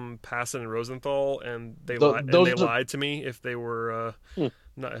notes from Passan and Rosenthal, and they lied to me if they were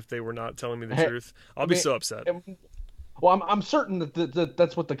not telling me the truth. I'll be so upset. Well, I'm certain that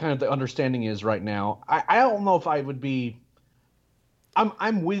that's what the kind of the understanding is right now. I don't know if I would be.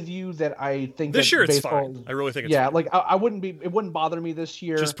 I'm with you that I think this that year baseball, it's fine. I really think it's fine. like I wouldn't be. It wouldn't bother me this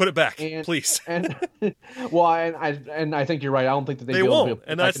year. Just put it back, please. And I think you're right. I don't think that they won't.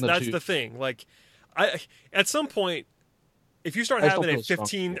 And that's the thing. Like, at some point, if you start having a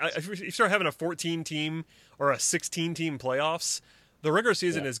 15, if you start having a 14 team or a 16 team playoffs, the regular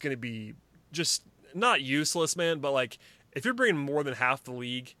season is going to be just not useless, man. But like, if you're bringing more than half the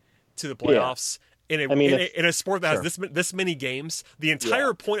league to the playoffs. In a sport that has this many games, the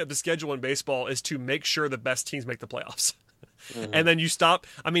entire point of the schedule in baseball is to make sure the best teams make the playoffs. Mm-hmm. And then you stop.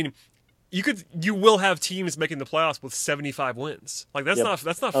 I mean, you will have teams making the playoffs with 75 wins. Like that's not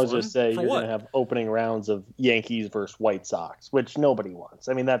fun. I was just saying you're going to have opening rounds of Yankees versus White Sox, which nobody wants.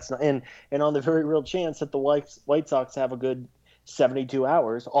 I mean, that's not, and on the very real chance that the White Sox have a good 72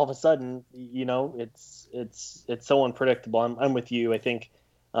 hours, all of a sudden, it's so unpredictable. I'm with you. I think.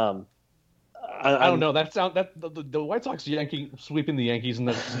 I don't know. The White Sox sweeping the Yankees in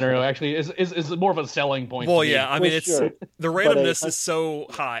that scenario actually is more of a selling point. Well, yeah, I mean, the randomness is so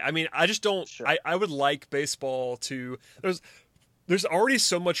high. I mean, I just don't. Sure. I would like baseball to. There's already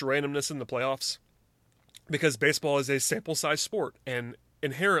so much randomness in the playoffs because baseball is a sample size sport, and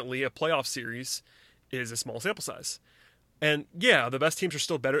inherently a playoff series is a small sample size. And yeah, the best teams are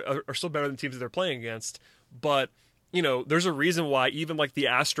still better than teams that they're playing against, but. There's a reason why even like the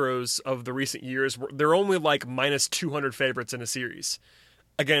Astros of the recent years, they're only like minus 200 favorites in a series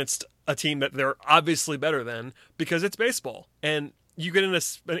against a team that they're obviously better than because it's baseball. And you get in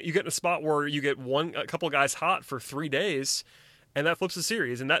a spot where you get a couple of guys hot for 3 days and that flips the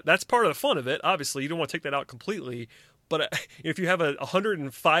series. And that's part of the fun of it. Obviously, you don't want to take that out completely. But if you have a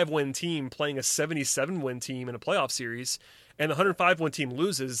 105-win team playing a 77-win team in a playoff series and the 105-win team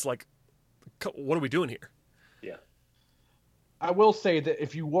loses, like, what are we doing here? I will say that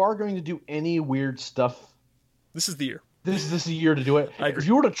if you are going to do any weird stuff, This is the year. this is the year to do it. I agree. If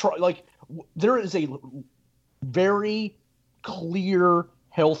you were to try, like, there is a very clear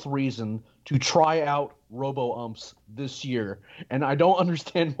health reason to try out robo-umps this year, and I don't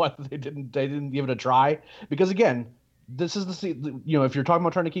understand why they didn't give it a try. Because again, this is if you're talking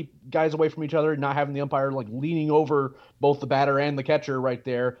about trying to keep guys away from each other, not having the umpire like leaning over both the batter and the catcher right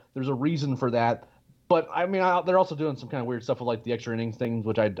there, there's a reason for that. But I mean, they're also doing some kind of weird stuff with like the extra innings things,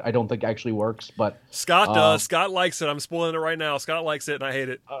 which I don't think actually works. But Scott does. Scott likes it. I'm spoiling it right now. Scott likes it, and I hate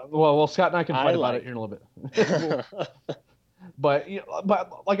it. well, Scott and I can fight about it here in a little bit. But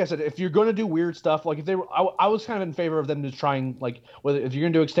like I said, if you're going to do weird stuff, like if they were, I was kind of in favor of them just trying, like, whether if you're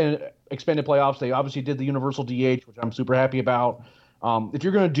going to do expanded playoffs, they obviously did the universal DH, which I'm super happy about. If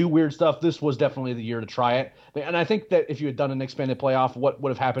you're going to do weird stuff, this was definitely the year to try it. And I think that if you had done an expanded playoff, what would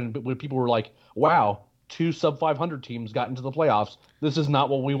have happened when people were like, wow, 2 sub-500 teams got into the playoffs. This is not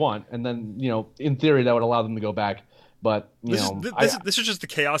what we want. And then, in theory, that would allow them to go back. But, this is just the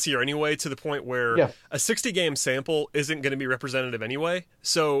chaos year anyway, to the point where a 60-game sample isn't going to be representative anyway.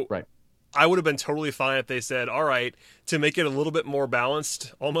 So right. I would have been totally fine if they said, all right, to make it a little bit more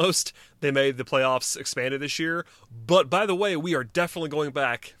balanced, almost, they made the playoffs expanded this year. But by the way, we are definitely going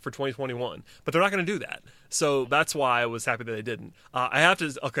back for 2021. But they're not going to do that. So that's why I was happy that they didn't. I have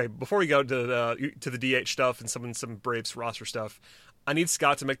to, before we go to the DH stuff and some Braves roster stuff, I need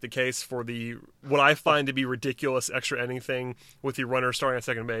Scott to make the case for what I find to be ridiculous extra inning thing with the runner starting at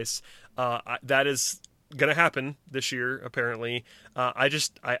second base. That is going to happen this year, apparently.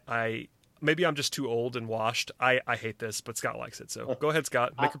 Maybe I'm just too old and washed. I hate this, but Scott likes it. So go ahead,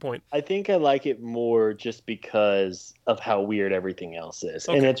 Scott. Make your point. I think I like it more just because of how weird everything else is.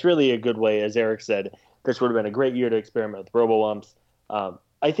 Okay. And it's really a good way, as Eric said, this would have been a great year to experiment with robo-umps.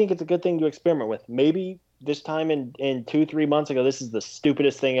 I think it's a good thing to experiment with. Maybe this time in 2-3 months ago, this is the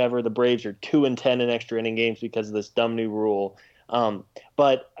stupidest thing ever. The Braves are 2-10 in extra inning games because of this dumb new rule.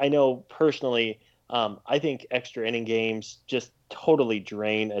 But I know personally, I think extra inning games just totally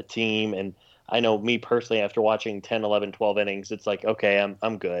drain a team. And I know me personally, after watching 10, 11, 12 innings, it's like, okay,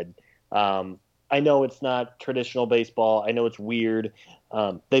 I'm good. I know it's not traditional baseball. I know it's weird.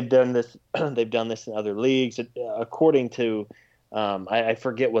 They've done this. They've done this in other leagues. According to, I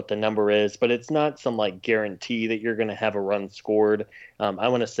forget what the number is, but it's not some like guarantee that you're going to have a run scored. I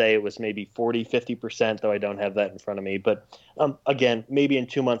want to say it was maybe 40, 50%, though I don't have that in front of me. But again, maybe in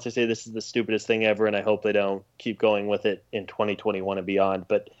 2 months I say this is the stupidest thing ever, and I hope they don't keep going with it in 2021 and beyond.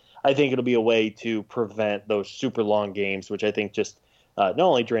 But I think it'll be a way to prevent those super long games, which I think just not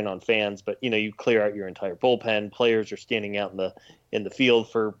only drain on fans, but you clear out your entire bullpen. Players are standing out in the field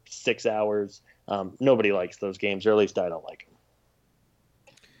for 6 hours. Nobody likes those games, or at least I don't like them.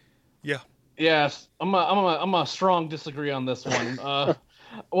 Yeah. Yes, I'm a strong disagree on this one.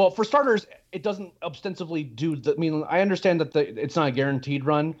 Well, for starters, it doesn't ostensibly do the. I mean, I understand that it's not a guaranteed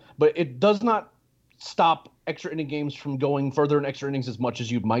run, but it does not stop extra inning games from going further in extra innings as much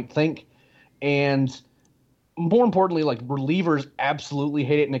as you might think. And more importantly, like, relievers absolutely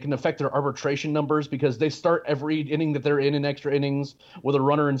hate it, and it can affect their arbitration numbers because they start every inning that they're in extra innings with a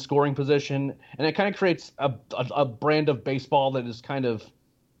runner in scoring position, and it kind of creates a brand of baseball that is kind of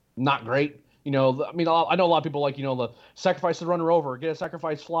not great. I mean, I know a lot of people like, the sacrifice the runner over, get a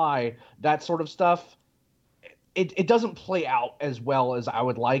sacrifice fly, that sort of stuff. It doesn't play out as well as I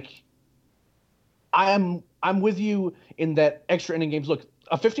would like. I'm with you in that extra inning games. Look,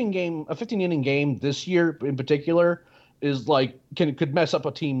 a 15 inning game this year in particular is like could mess up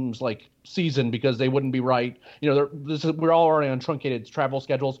a team's like season because they wouldn't be right. We're all already on truncated travel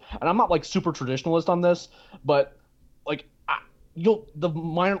schedules, and I'm not like super traditionalist on this, but like a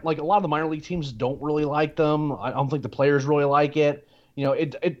lot of the minor league teams don't really like them. I don't think the players really like it.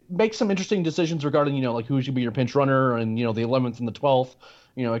 It makes some interesting decisions regarding like who should be your pinch runner and the 11th and the 12th,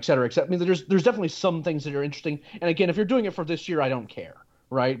 et cetera, et cetera. I mean, there's definitely some things that are interesting. And again, if you're doing it for this year, I don't care,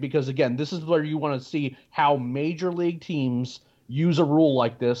 right? Because again, this is where you want to see how major league teams use a rule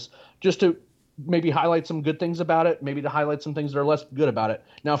like this, just to maybe highlight some good things about it, maybe to highlight some things that are less good about it.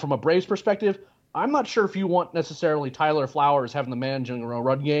 Now, from a Braves perspective, I'm not sure if you want necessarily Tyler Flowers having the managing a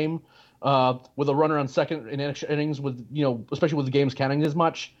run game with a runner on second in extra innings, with especially with the games counting as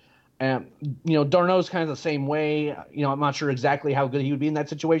much. And d'Arnaud's kind of the same way. I'm not sure exactly how good he would be in that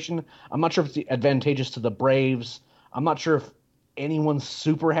situation. I'm not sure if it's advantageous to the Braves. I'm not sure if anyone's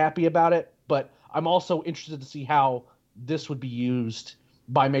super happy about it, but I'm also interested to see how this would be used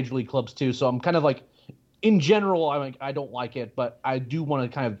by major league clubs too. So I'm kind of like, in general, I don't like it, but I do want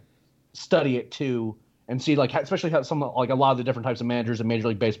to kind of study it too and see, like, especially how a lot of the different types of managers in Major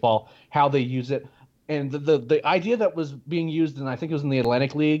League Baseball, how they use it. And the idea that was being used, and I think it was in the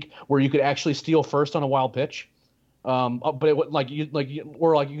Atlantic League, where you could actually steal first on a wild pitch, but it would you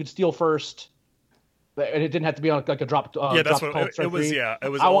could steal first, and it didn't have to be on like a drop. That's drop what it was. Yeah, it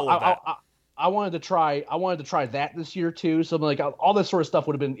was I wanted to try that this year too. So like all this sort of stuff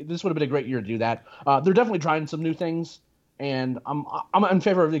would have been a great year to do that. They're definitely trying some new things, and I'm in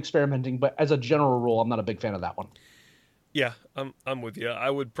favor of experimenting. But as a general rule, I'm not a big fan of that one. Yeah, I'm with you. I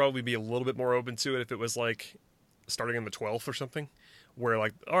would probably be a little bit more open to it if it was like starting on the 12th or something, where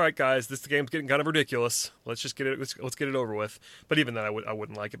like, all right, guys, this game's getting kind of ridiculous. Let's just get it. Let's get it over with. But even then, I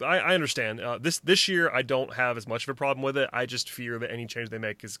wouldn't like it. But I understand. This year, I don't have as much of a problem with it. I just fear that any change they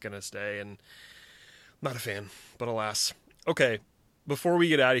make is gonna stay, and I'm not a fan. But alas, okay. Before we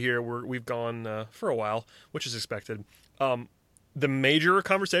get out of here, we've gone for a while, which is expected. The major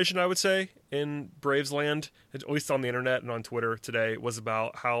conversation, I would say, in Braves land, at least on the internet and on Twitter today, was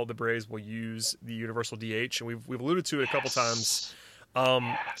about how the Braves will use the universal DH, and we've alluded to it a couple times.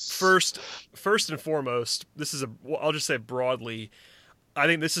 First and foremost, I'll just say broadly, I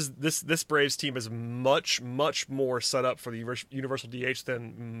think this Braves team is much more set up for the universal DH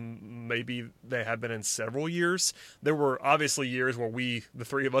than maybe they have been in several years. There were obviously years where the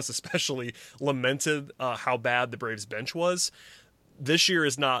three of us especially, lamented how bad the Braves bench was. This year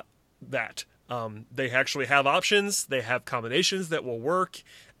is not that. They actually have options. They have combinations that will work.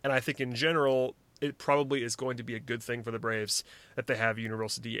 And I think in general, it probably is going to be a good thing for the Braves that they have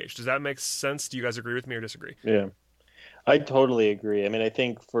universal DH. Does that make sense? Do you guys agree with me or disagree? Yeah, I totally agree. I mean, I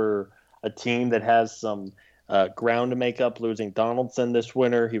think for a team that has some ground to make up, losing Donaldson this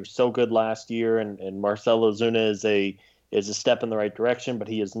winter, he was so good last year, and Marcell Ozuna is a step in the right direction, but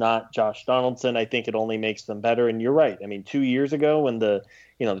he is not Josh Donaldson. I think it only makes them better. And you're right. I mean, 2 years ago when the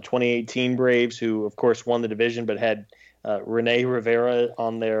 2018 Braves, who of course won the division, but had Rene Rivera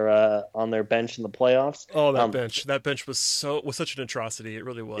on their bench in the playoffs. Oh, that bench was such an atrocity. It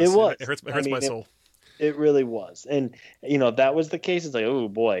really was. It was. It hurts my soul. It really was. And if that was the case, it's like, oh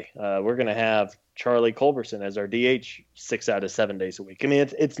boy, we're going to have Charlie Culberson as our DH 6 out of 7 days a week. I mean,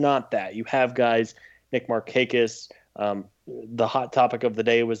 it's not that. You have guys, Nick Markakis. The hot topic of the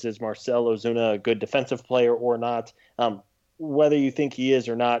day was, is Marcell Ozuna a good defensive player or not? Whether you think he is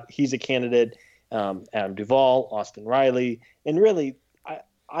or not, he's a candidate. Adam Duvall, Austin Riley, and really,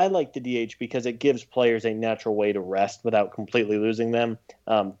 I like the DH because it gives players a natural way to rest without completely losing them.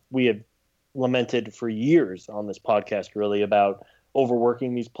 We have lamented for years on this podcast really about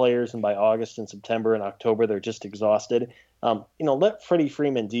overworking these players, and by August and September and October, they're just exhausted. Let Freddie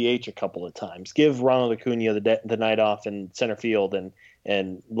Freeman DH a couple of times. Give Ronald Acuna the night off in center field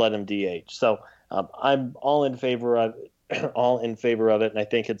and let him DH. So I'm all in favor of it, and I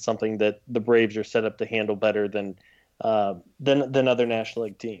think it's something that the Braves are set up to handle better than other National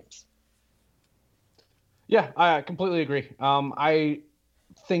League teams. Yeah, I completely agree. I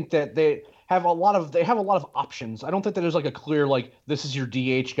think that they have a lot of options. I don't think that there's like a clear this is your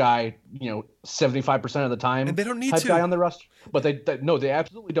DH guy, 75% of the time. And they don't need type to guy on the roster, but they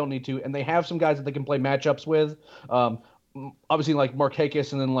absolutely don't need to, and they have some guys that they can play matchups with. Obviously like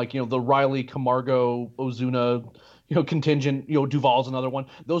Markakis, and then the Riley, Camargo, Ozuna, contingent, Duvall's another one.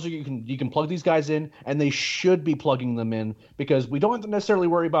 Those are you can plug these guys in, and they should be plugging them in because we don't have to necessarily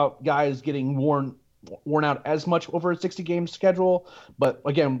worry about guys getting worn out as much over a 60-game schedule. But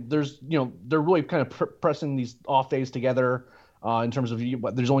again, they're really kind of pressing these off days together in terms of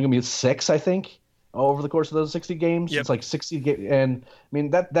there's only going to be 6, I think, over the course of those 60 games. Yep. It's like 60, and I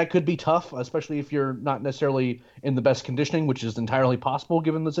mean that could be tough, especially if you're not necessarily in the best conditioning, which is entirely possible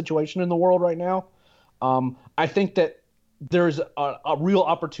given the situation in the world right now. I think that there's a real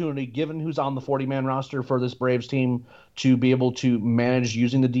opportunity, given who's on the 40-man roster for this Braves team, to be able to manage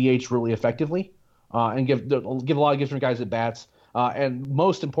using the DH really effectively and give a lot of different guys at bats. And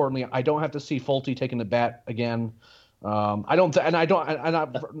most importantly, I don't have to see Fulte taking the bat again. Not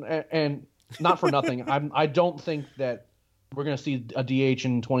for nothing. I don't think that we're going to see a DH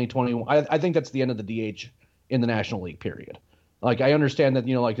in 2021. I think that's the end of the DH in the National League, period. I understand that,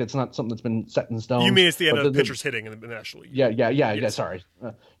 it's not something that's been set in stone. You mean it's the end of pitchers hitting in the National League? Yeah. Yes. Yeah. Sorry.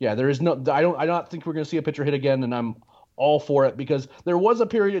 There is no. I don't think we're going to see a pitcher hit again, and I'm all for it because there was a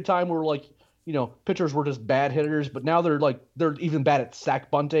period of time where pitchers were just bad hitters, but now they're even bad at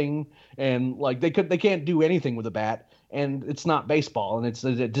sack bunting, and they can't do anything with a bat, and it's not baseball, and it's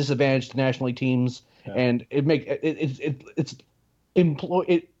a disadvantage to National League teams, yeah. And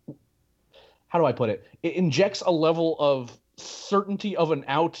how do I put it? It injects a level of certainty of an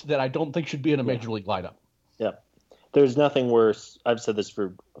out that I don't think should be in a major league lineup. Yeah. There's nothing worse. I've said this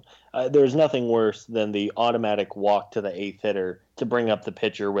there's nothing worse than the automatic walk to the 8th hitter to bring up the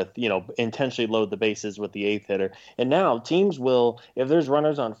pitcher with, intentionally load the bases with the eighth hitter. And now teams will, if there's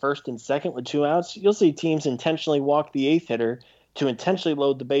runners on first and second with 2 outs, you'll see teams intentionally walk the eighth hitter to intentionally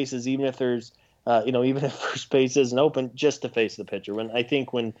load the bases, even if there's, even if first base isn't open, just to face the pitcher.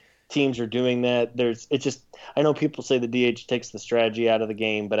 When teams are doing that, I know people say the DH takes the strategy out of the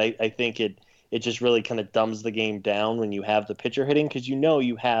game, but I think it just really kind of dumbs the game down when you have the pitcher hitting, because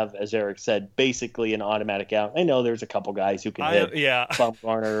you have, as Eric said, basically an automatic out. I know there's a couple guys who can hit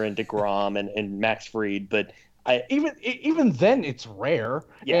Bumgarner and DeGrom and Max Fried, but even then it's rare.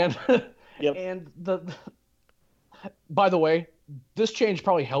 Yeah. And Yep. and by the way, this change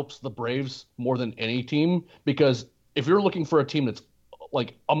probably helps the Braves more than any team, because if you're looking for a team that's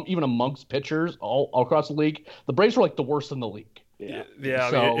like even amongst pitchers all across the league, the Braves are like the worst in the league. Yeah.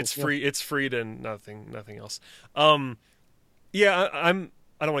 So, I mean, it's Fried and nothing else. I don't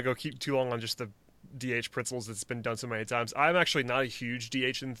want to go keep too long on just the DH principles that's been done so many times. I'm actually not a huge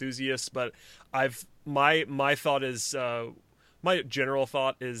DH enthusiast, but my thought is my general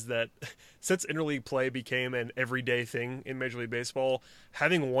thought is that since interleague play became an everyday thing in Major League Baseball,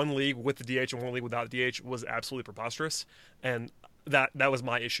 having one league with the DH and one league without the DH was absolutely preposterous, and that was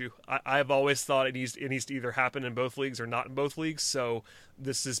my issue. I've always thought it needs to either happen in both leagues or not in both leagues, so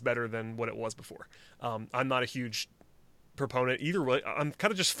this is better than what it was before. I'm not a huge proponent either way. I'm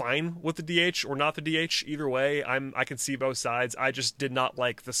kind of just fine with the DH or not the DH either way. I can see both sides. I just did not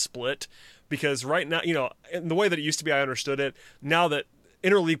like the split, because right now, in the way that it used to be, I understood it. Now that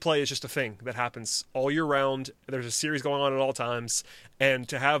interleague play is just a thing that happens all year round, there's a series going on at all times, and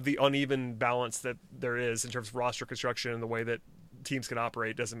to have the uneven balance that there is in terms of roster construction and the way that teams can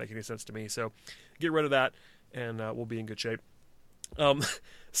operate doesn't make any sense to me. So get rid of that, and we'll be in good shape.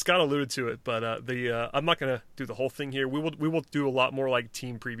 Scott alluded to it, but I'm not going to do the whole thing here. We will do a lot more like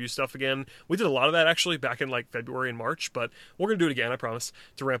team preview stuff again. We did a lot of that actually back in like February and March, but we're going to do it again, I promise,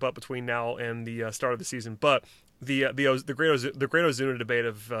 to ramp up between now and the start of the season. But the great Ozuna debate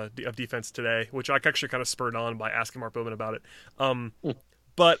of defense today, which I actually kind of spurred on by asking Mark Bowman about it.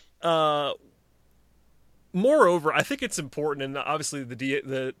 But moreover, I think it's important, and obviously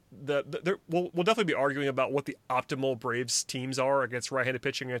we'll definitely be arguing about what the optimal Braves teams are against right-handed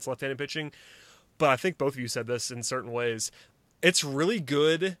pitching, against left-handed pitching. But I think both of you said this in certain ways. It's really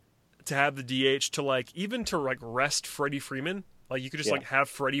good to have the DH to rest Freddie Freeman. Like you could just have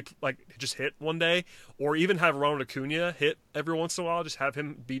Freddie just hit one day, or even have Ronald Acuna hit every once in a while. Just have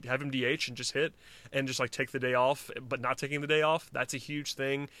him DH and just hit, and just take the day off, but not taking the day off. That's a huge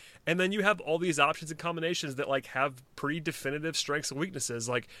thing. And then you have all these options and combinations that have pretty definitive strengths and weaknesses.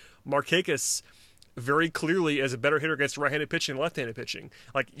 Like Markakis very clearly is a better hitter against right-handed pitching and left-handed pitching.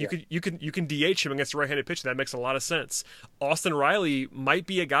 You can DH him against right-handed pitching. That makes a lot of sense. Austin Riley might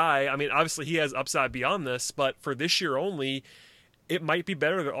be a guy. I mean, obviously he has upside beyond this, but for this year only, it might be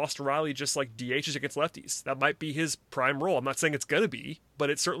better that Austin Riley just DHs against lefties. That might be his prime role. I'm not saying it's going to be, but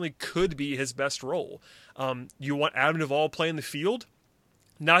it certainly could be his best role. You want Adam Duvall playing the field?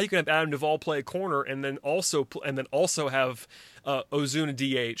 Now you can have Adam Duvall play a corner and then also have Ozuna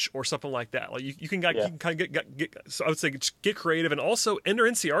DH or something like that. You can kind of get so I would say get creative, and also Ender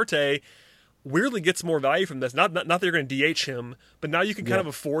Inciarte weirdly gets more value from this. Not that you're going to DH him, but now you can kind of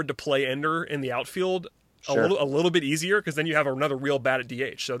afford to play Ender in the outfield. Sure. A little bit easier, because then you have another real bat at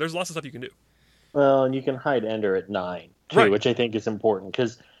DH. So there's lots of stuff you can do. Well, and you can hide Ender at 9 too, right, which I think is important,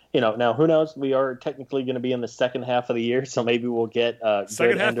 because now who knows? We are technically going to be in the second half of the year, so maybe we'll get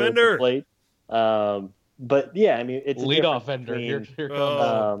second half Ender. Plate. But yeah, I mean, it's lead off Ender. Here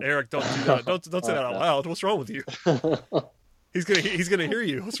comes Eric. Don't do that. Don't say that out loud. What's wrong with you? He's gonna hear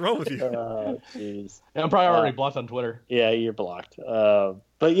you. What's wrong with you? Jeez. I'm probably already blocked on Twitter. Yeah, you're blocked.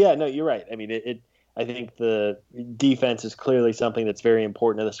 But yeah, no, you're right. I mean, I think the defense is clearly something that's very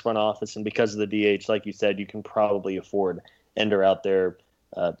important to this front office, and because of the DH, like you said, you can probably afford Ender out there,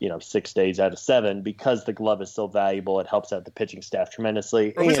 6 days out of 7, because the glove is so valuable. It helps out the pitching staff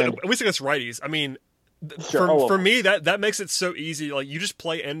tremendously. At least against righties. I mean, for me, that makes it so easy. You just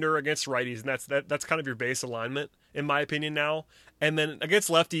play Ender against righties, and that's kind of your base alignment, in my opinion now. And then against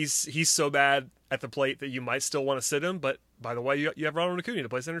lefties, he's so bad at the plate that you might still want to sit him. But by the way, you have Ronald Acuna to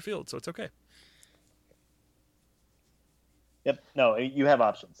play center field, so it's okay. Yep. No, you have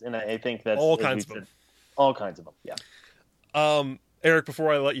options, and I think that's all kinds of them. All kinds of them. Yeah. Eric,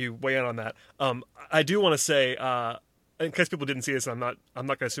 before I let you weigh in on that, I do want to say, in case people didn't see this, and I'm not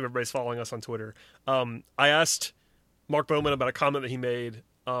going to assume everybody's following us on Twitter. I asked Mark Bowman about a comment that he made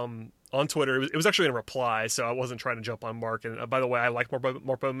on Twitter. It was actually in a reply, so I wasn't trying to jump on Mark. And by the way, I like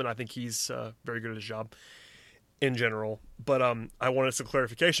Mark Bowman. I think he's very good at his job. in general. But I wanted some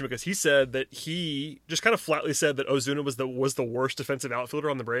clarification because he said that he just kind of flatly said that Ozuna was the worst defensive outfielder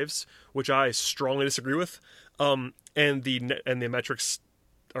on the Braves, which I strongly disagree with. And the metrics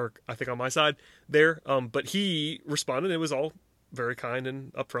are, I think, on my side there. But he responded. It was all very kind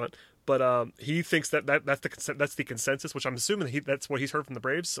and upfront. But he thinks that's the consensus, which I'm assuming that's what he's heard from the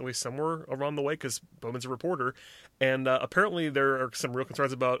Braves, at least somewhere around the way, because Bowman's a reporter. And apparently there are some real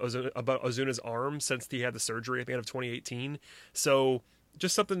concerns about Ozuna's arm since he had the surgery at the end of 2018. So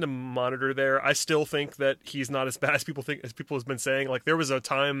just something to monitor there. I still think that he's not as bad as people have been saying. Like, there was a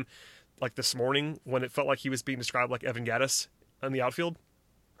time, like this morning, when it felt like he was being described like Evan Gattis on the outfield.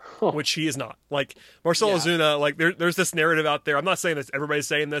 Which he is not. Like, Marcell Ozuna, like there's this narrative out there. I'm not saying that everybody's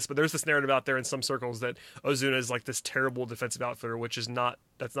saying this, but there's this narrative out there in some circles that Ozuna is like this terrible defensive outfielder, which is not.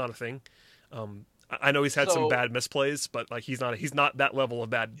 That's not a thing. I know he's had some bad misplays, but like he's not that level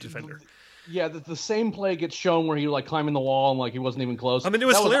of bad defender. Yeah, the same play gets shown where he like climbing the wall and like he wasn't even close. I mean, it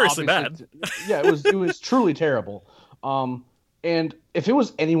was hilariously bad. Yeah, it was truly terrible. And if it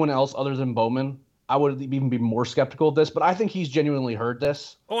was anyone else other than Bowman, I would even be more skeptical of this, but I think he's genuinely heard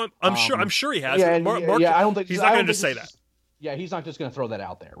this. Oh, I'm sure he has. Yeah, Mark, I don't think he's not going to just say that. Yeah, he's not just going to throw that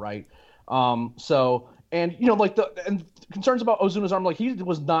out there, right? So, and like and concerns about Ozuna's arm, like he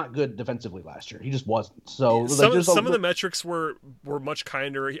was not good defensively last year. He just wasn't. So some of the metrics were much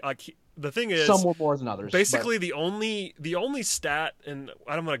kinder. The thing is, some were more than others. Basically, the only stat, and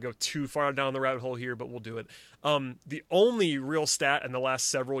I don't want to go too far down the rabbit hole here, but we'll do it. The only real stat in the last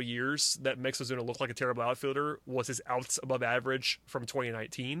several years that makes Ozuna look like a terrible outfielder was his outs above average from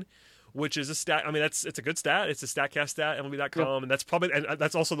 2019, which is a stat. I mean, it's a good stat. It's a Statcast stat, MLB.com, and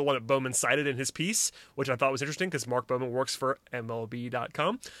that's also the one that Bowman cited in his piece, which I thought was interesting because Mark Bowman works for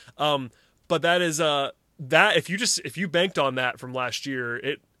MLB.com. But that is that if you banked on that from last year,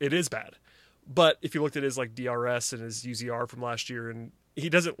 it is bad. But if you looked at his like DRS and his UZR from last year, and he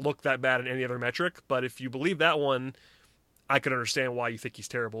doesn't look that bad in any other metric. But if you believe that one, I could understand why you think he's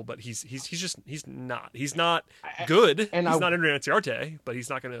terrible. But he's not. He's not good. And he's not Andrew Anciarte, but he's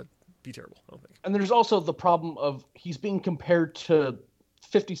not going to be terrible, I don't think. And there's also the problem of he's being compared to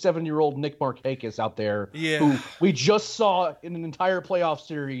 57-year-old Nick Markakis out there, who we just saw in an entire playoff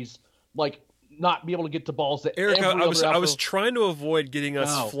series, like, not be able to get to balls that Eric, I was trying to avoid getting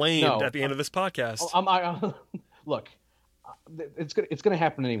us flamed at the end of this podcast. Look, it's gonna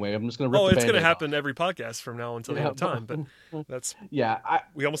happen anyway. I'm just gonna rip the it's gonna Band-Aid happen off. every podcast from now until the end of time. But that's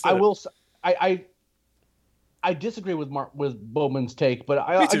we almost. I disagree with Bowman's take,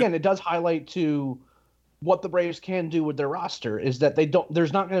 but again, it does highlight to what the Braves can do with their roster is that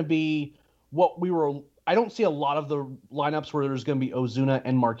there's not going to be I don't see a lot of the lineups where there's going to be Ozuna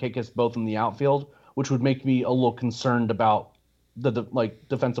and Markakis both in the outfield, which would make me a little concerned about the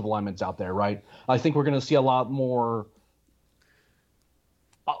defensive alignments out there, right? I think we're going to see a lot more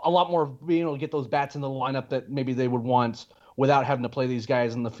being able to get those bats in the lineup that maybe they would want without having to play these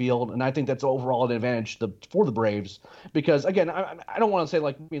guys in the field. And I think that's overall an advantage for the Braves because, again, I don't want to say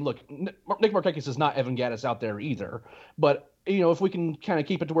look, Nick Markakis is not Evan Gattis out there either, but if we can kind of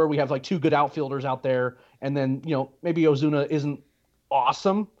keep it to where we have like two good outfielders out there, and then maybe Ozuna isn't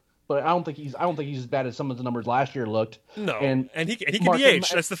awesome, but I don't think he's as bad as some of the numbers last year looked. No, and he can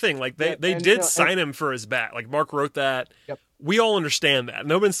DH. That's the thing. Like they did sign him for his bat. Like Mark wrote that. Yep. We all understand that.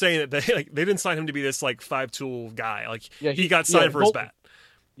 No one's saying that they didn't sign him to be this like 5-tool guy. Like he got signed for his bat.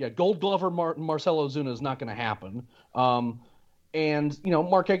 Yeah, Gold Glover Marcell Ozuna is not going to happen. And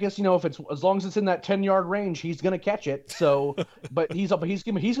Markakis, if it's as long as it's in that 10-yard range, he's going to catch it. So, but he's going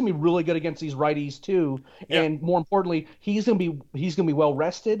to be really good against these righties too. Yeah. And more importantly, he's going to be well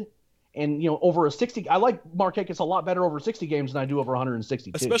rested. And over a 60, I like Markakis a lot better over 60 games than I do over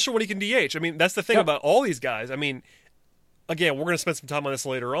 162. Especially when he can DH. I mean, that's the thing about all these guys. I mean, again, we're going to spend some time on this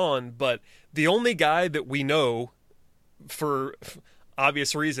later on, but the only guy that we know for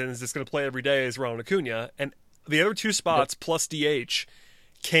obvious reasons that's going to play every day is Ronald Acuna, and the other two spots plus DH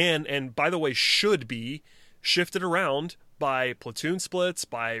can, and by the way, should be shifted around by platoon splits,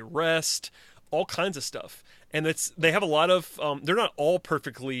 by rest, all kinds of stuff. And they have a lot of, they're not all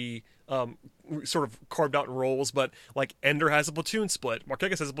perfectly sort of carved out in roles, but like Ender has a platoon split,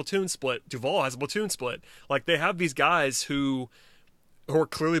 Markakis has a platoon split, Duvall has a platoon split. Like they have these guys who are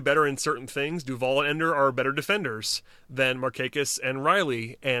clearly better in certain things. Duvall and Ender are better defenders than Markakis and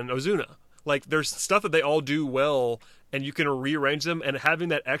Riley and Ozuna. Like there's stuff that they all do well, and you can rearrange them. And having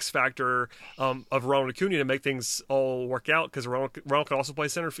that X factor of Ronald Acuna to make things all work out, because Ronald can also play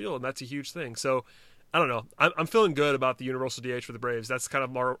center field, and that's a huge thing. So I don't know. I'm feeling good about the universal DH for the Braves. That's kind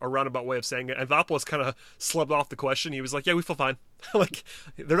of more a roundabout way of saying it. And Anthopoulos kind of slubbed off the question. He was like, "Yeah, we feel fine. Like,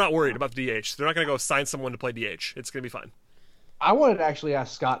 they're not worried about the DH. They're not going to go sign someone to play DH. It's going to be fine." I wanted to actually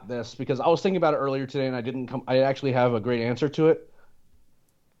ask Scott this because I was thinking about it earlier today, and I actually have a great answer to it.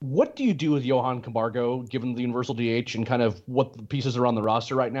 What do you do with Johan Camargo, given the universal DH and kind of what the pieces are on the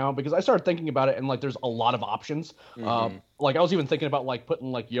roster right now? Because I started thinking about it, and like, there's a lot of options. Like, I was even thinking about like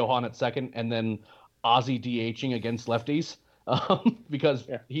putting like Johan at second, and then Ozzie DHing against lefties, because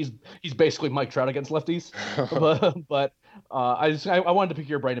he's basically Mike Trout against lefties. but I wanted to pick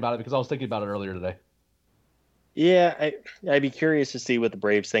your brain about it because I was thinking about it earlier today. Yeah, I'd be curious to see what the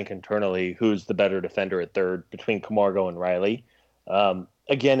Braves think internally. Who's the better defender at third between Camargo and Riley?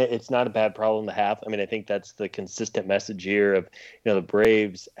 Again, it's not a bad problem to have. I mean, I think that's the consistent message here of, the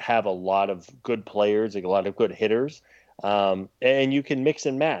Braves have a lot of good players, like a lot of good hitters, and you can mix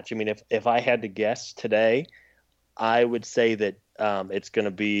and match. I mean, if I had to guess today, I would say that it's going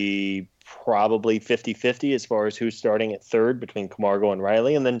to be probably 50-50 as far as who's starting at third between Camargo and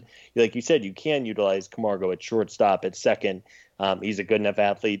Riley. And then, like you said, you can utilize Camargo at shortstop at second. He's a good enough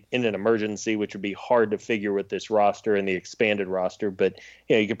athlete in an emergency, which would be hard to figure with this roster and the expanded roster. But,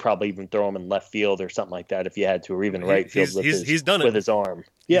 you could probably even throw him in left field or something like that if you had to, or even right field he's done it with his arm.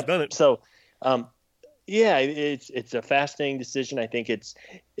 He's done it. So, it's a fascinating decision. I think it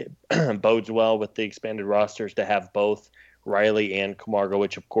bodes well with the expanded rosters to have both Riley and Camargo,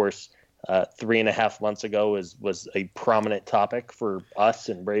 which, of course, 3.5 months ago was a prominent topic for us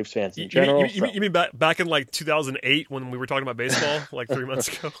and Braves fans in general. You mean back in like 2008 when we were talking about baseball, like 3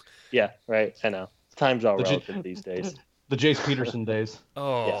 months ago? Yeah, right. I know. Time's all relative these days. The Jace Peterson days.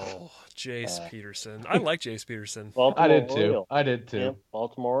 Oh, Jace Peterson. I like Jace Peterson. I did too. Yeah,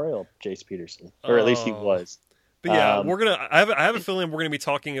 Baltimore Oriole, Jace Peterson, or at least he was. But yeah, I have a feeling we're gonna be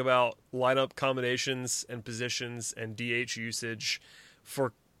talking about lineup combinations and positions and DH usage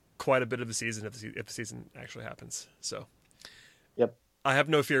for quite a bit of the season if the season actually happens. So, yep, I have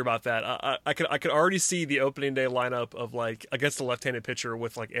no fear about that. I could already see the opening day lineup of like against the left-handed pitcher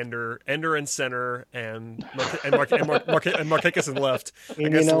with like Ender in center and Markakis in left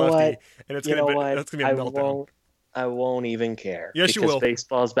against the lefty, and it's gonna be a meltdown. I won't even care. Yes, you will.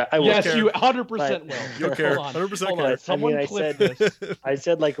 Baseball's back. I will. Yes, care, you 100% will. You'll care. 100% care. Someone clip this. I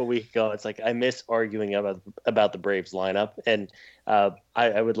said like a week ago, it's like I miss arguing about the Braves lineup, and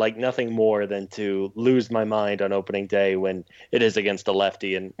I would like nothing more than to lose my mind on opening day when it is against a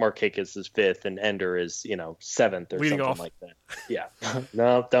lefty and Markakis is fifth and Ender is seventh or leading something off like that. Yeah.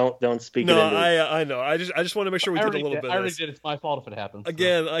 No, don't speak no, it into it. I know. I just want to make sure we did a little bit. I already did. It's my fault if it happens.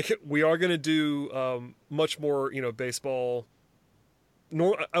 Again, we are going to do much more, baseball.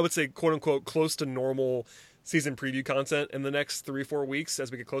 I would say, quote unquote, close to normal season preview content in the next 3-4 weeks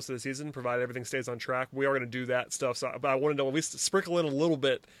as we get close to the season, provided everything stays on track. We are going to do that stuff. So, but I wanted to at least sprinkle in a little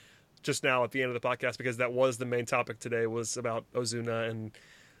bit just now at the end of the podcast because that was the main topic today, was about Ozuna and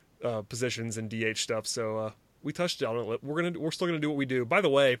positions and DH stuff. So we touched on it. We're still gonna do what we do. By the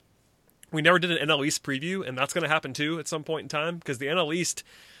way, we never did an NL East preview, and that's going to happen too at some point in time because the NL East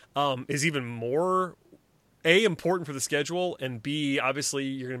is even more A, important for the schedule, and B, obviously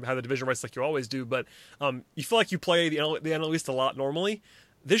you're going to have the division rights like you always do, but you feel like you play the NL East a lot normally.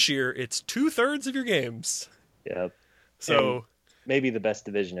 This year, it's 2/3 of your games. Yeah. So and maybe the best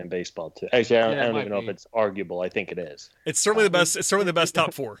division in baseball too. Actually, I don't even know if it's arguable. I think it is. It's certainly the best. It's certainly the best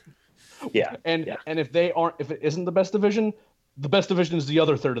top four. Yeah. And if it isn't the best division, the best division is the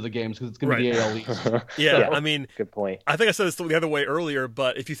other third of the games because it's going to be the AL East. Yeah, I mean, good point. I think I said this the other way earlier,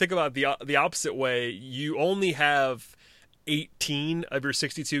 but if you think about the opposite way, you only have 18 of your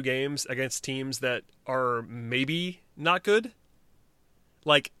 62 games against teams that are maybe not good.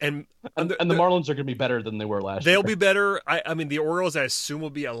 Like and the Marlins are going to be better than they were last year. They'll be better. I mean, the Orioles, I assume,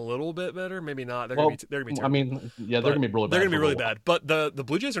 will be a little bit better. Maybe not. They're going to be terrible. I mean, yeah, they're going to be really bad. They're going to be really bad. But the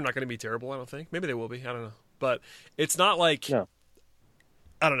Blue Jays are not going to be terrible, I don't think. Maybe they will be. I don't know. But it's not like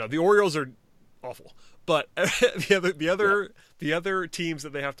I don't know. The Orioles are awful. But the other teams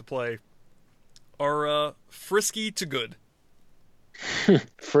that they have to play are frisky to good.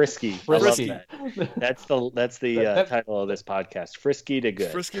 Frisky. I love that. That's the title of this podcast. Frisky to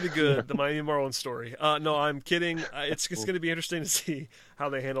good. Frisky to good. The Miami Marlins story. No, I'm kidding. It's going to be interesting to see how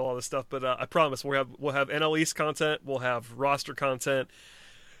they handle all this stuff. But I promise we'll have NL East content. We'll have roster content.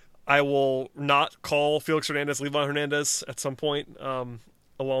 I will not call Felix Hernandez Livan Hernandez at some point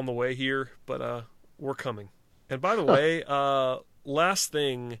along the way here, but we're coming. And by the way, last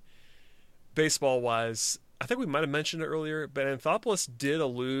thing, baseball wise. I think we might have mentioned it earlier, but Anthopoulos did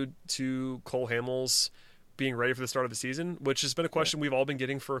allude to Cole Hamels being ready for the start of the season, which has been a question we've all been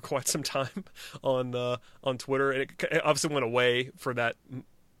getting for quite some time on Twitter. And it obviously went away for that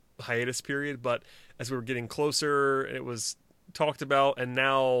hiatus period, but as we were getting closer, it was talked about, and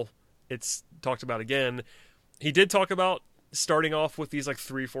now it's talked about again. He did talk about starting off with these like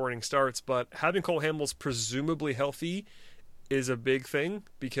 3-4 inning starts, but having Cole Hamels presumably healthy is a big thing,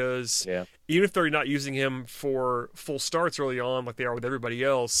 because even if they're not using him for full starts early on like they are with everybody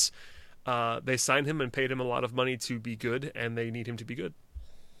else, they signed him and paid him a lot of money to be good, and they need him to be good.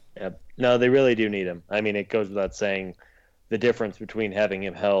 Yeah, no, they really do need him. I mean, it goes without saying the difference between having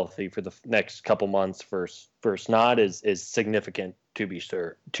him healthy for the next couple months versus not is significant, to be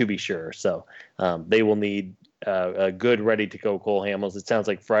sure. So they will need a good, ready to go Cole Hamels. It sounds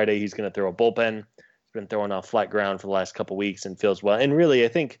like Friday he's going to throw a bullpen. He's been throwing off flat ground for the last couple weeks and feels well. And really, I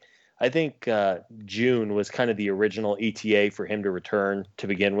think June was kind of the original ETA for him to return to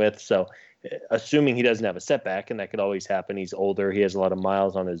begin with. So assuming he doesn't have a setback, and that could always happen. He's older. He has a lot of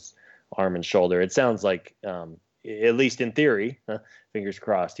miles on his arm and shoulder. It sounds like, at least in theory, fingers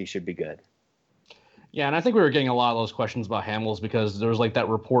crossed, he should be good. Yeah, and I think we were getting a lot of those questions about Hamels because there was like that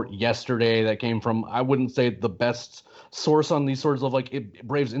report yesterday that came from, I wouldn't say the best source on these sorts of like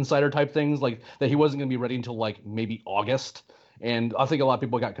Braves insider type things, like that he wasn't going to be ready until like maybe August. And I think a lot of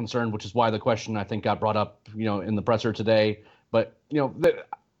people got concerned, which is why the question I think got brought up, in the presser today. But, the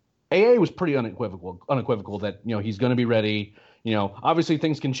AA was pretty unequivocal that, he's going to be ready. Obviously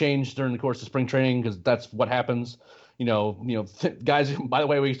things can change during the course of spring training because that's what happens. Guys, by the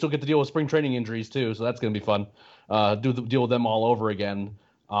way, we still get to deal with spring training injuries too, so that's going to be fun. Deal with them all over again.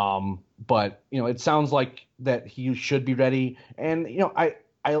 But it sounds like that he should be ready. And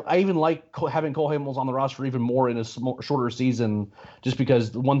I even like having Cole Hamels on the roster even more in a shorter season, just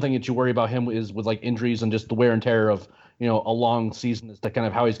because the one thing that you worry about him is with like injuries and just the wear and tear of a long season is that kind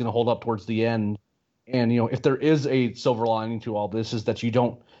of how he's going to hold up towards the end. And if there is a silver lining to all this, is that you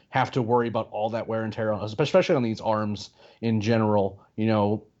don't have to worry about all that wear and tear, especially on these arms in general.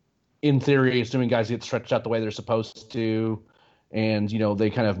 In theory, assuming guys get stretched out the way they're supposed to, and they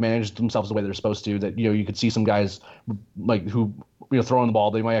kind of manage themselves the way they're supposed to, that you could see some guys like who throwing the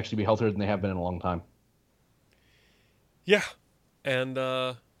ball, they might actually be healthier than they have been in a long time. Yeah, and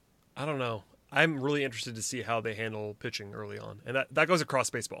I don't know. I'm really interested to see how they handle pitching early on, and that goes across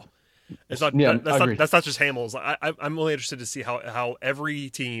baseball. It's not. Yeah, that's not just Hamels. I'm really interested to see how every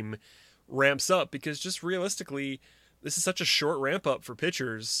team ramps up, because just realistically, this is such a short ramp up for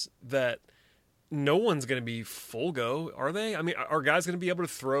pitchers that no one's going to be full go, are they? I mean, are guys going to be able to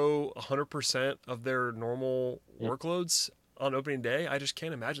throw 100% of their normal workloads on opening day? I just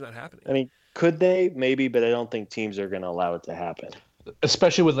can't imagine that happening. I mean, could they? Maybe, but I don't think teams are going to allow it to happen.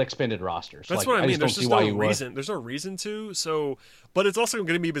 Especially with expanded rosters. That's what I mean. There's just no reason. There's no reason to. So, but it's also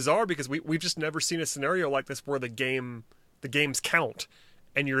going to be bizarre because we've just never seen a scenario like this where the games count,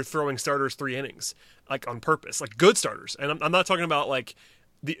 and you're throwing starters 3 innings like on purpose, like good starters. And I'm not talking about like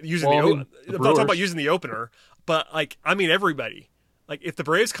I'm not talking about using the opener, but like I mean everybody. Like if the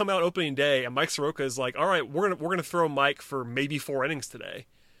Braves come out opening day and Mike Soroka is like, all right, we're gonna throw Mike for maybe 4 innings today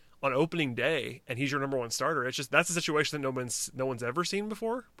on opening day, and he's your number 1 starter. It's just, that's a situation that no one's ever seen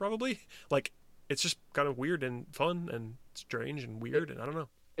before, probably. Like, it's just kind of weird and fun and strange and weird, and I don't know.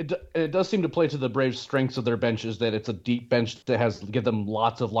 It does seem to play to the Braves' strengths of their benches, that it's a deep bench that give them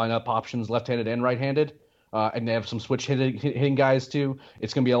lots of lineup options, left-handed and right-handed, and they have some switch hitting guys too.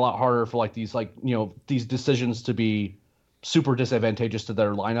 It's going to be a lot harder for these decisions to be super disadvantageous to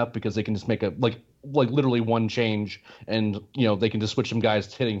their lineup, because they can just make like literally one change, and they can just switch some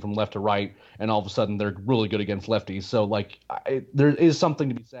guys hitting from left to right, and all of a sudden they're really good against lefties. So there is something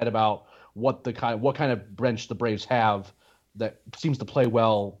to be said about what kind of bench the Braves have that seems to play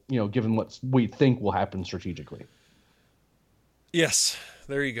well, given what we think will happen strategically. Yes,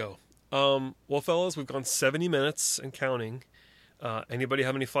 there you go. Well, fellas, we've gone 70 minutes and counting. Anybody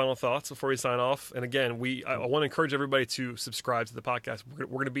have any final thoughts before we sign off? And again, I want to encourage everybody to subscribe to the podcast. We're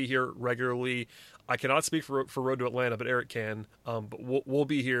going to be here regularly. I cannot speak for Road to Atlanta, but Eric can. But we'll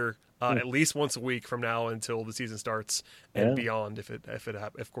be here at least once a week from now until the season starts and beyond,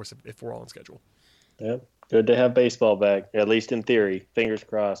 if we're all on schedule. Yeah, good to have baseball back, at least in theory. Fingers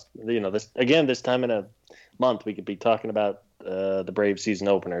crossed. This time in a month we could be talking about the Braves season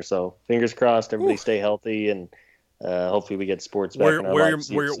opener. So fingers crossed, everybody stay healthy, and hopefully we get sports back. Wear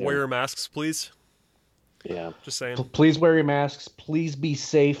your masks, please. Yeah. Just saying. Please wear your masks. Please be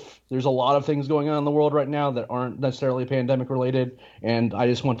safe. There's a lot of things going on in the world right now that aren't necessarily pandemic related. And I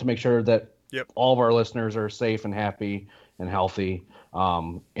just want to make sure that all of our listeners are safe and happy and healthy.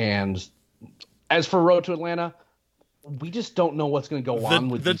 And as for Road to Atlanta, we just don't know what's going to go on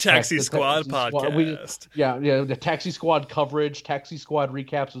with the Taxi Squad podcast. The Taxi Squad coverage, Taxi Squad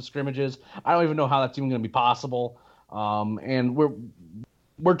recaps of scrimmages. I don't even know how that's even going to be possible. And we're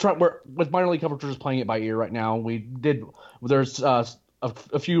with minor league coverage, we're just playing it by ear right now. There's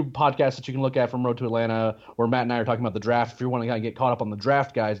a few podcasts that you can look at from Road to Atlanta where Matt and I are talking about the draft. If you want to kind of get caught up on the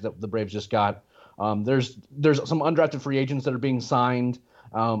draft guys that the Braves just got, there's some undrafted free agents that are being signed.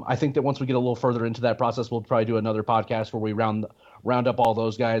 I think that once we get a little further into that process, we'll probably do another podcast where we round up all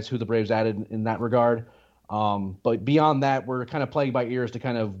those guys who the Braves added in that regard. But beyond that, we're kind of playing by ear as to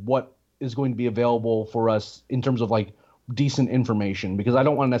kind of what is going to be available for us in terms of like decent information, because I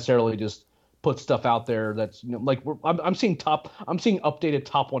don't want to necessarily just put stuff out there that's, you know, like I'm seeing updated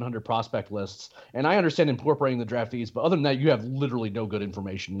top 100 prospect lists, and I understand incorporating the draftees, but other than that, you have literally no good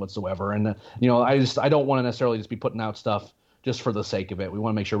information whatsoever. And I don't want to necessarily just be putting out stuff just for the sake of it. We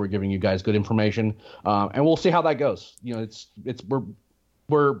want to make sure we're giving you guys good information, and we'll see how that goes. You know,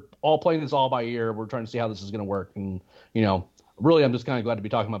 we're all playing this all by ear. We're trying to see how this is going to work, and really, I'm just kind of glad to be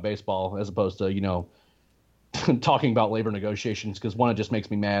talking about baseball as opposed to talking about labor negotiations, because one, it just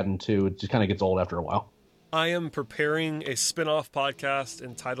makes me mad, and two, it just kind of gets old after a while. I am preparing a spin-off podcast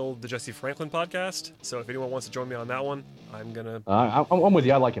entitled the Jesse Franklin Podcast. So if anyone wants to join me on that one, I'm gonna. I'm with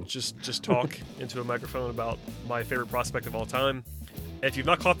you. I like him. Just talk into a microphone about my favorite prospect of all time. And if you've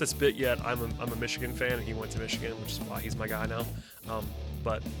not caught this bit yet, I'm a Michigan fan, and he went to Michigan, which is why he's my guy now.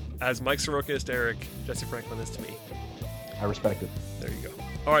 But as Mike Soroka is to Eric, Jesse Franklin is to me. I respect it. There you go.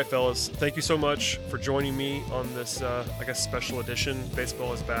 All right, fellas. Thank you so much for joining me on this, special edition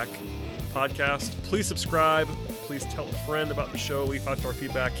Baseball is Back podcast. Please subscribe. Please tell a friend about the show. Leave 5-star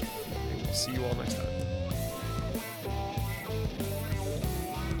feedback. And we'll see you all next time.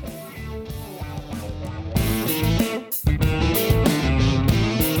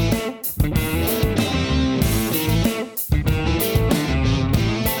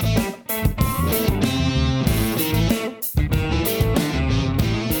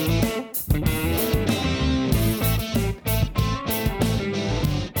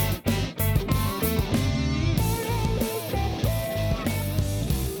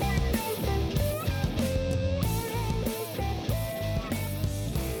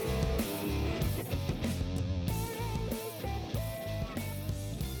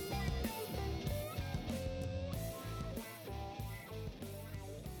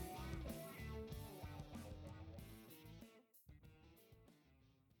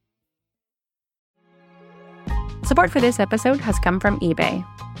 Support for this episode has come from eBay.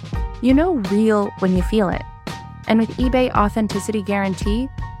 You know real when you feel it. And with eBay Authenticity Guarantee,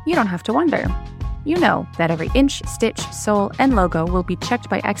 you don't have to wonder. You know that every inch, stitch, sole, and logo will be checked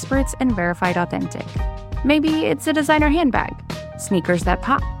by experts and verified authentic. Maybe it's a designer handbag, sneakers that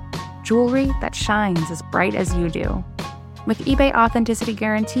pop, jewelry that shines as bright as you do. With eBay Authenticity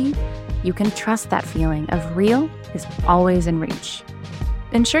Guarantee, you can trust that feeling of real is always in reach.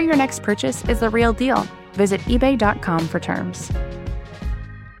 Ensure your next purchase is the real deal. Visit ebay.com for terms.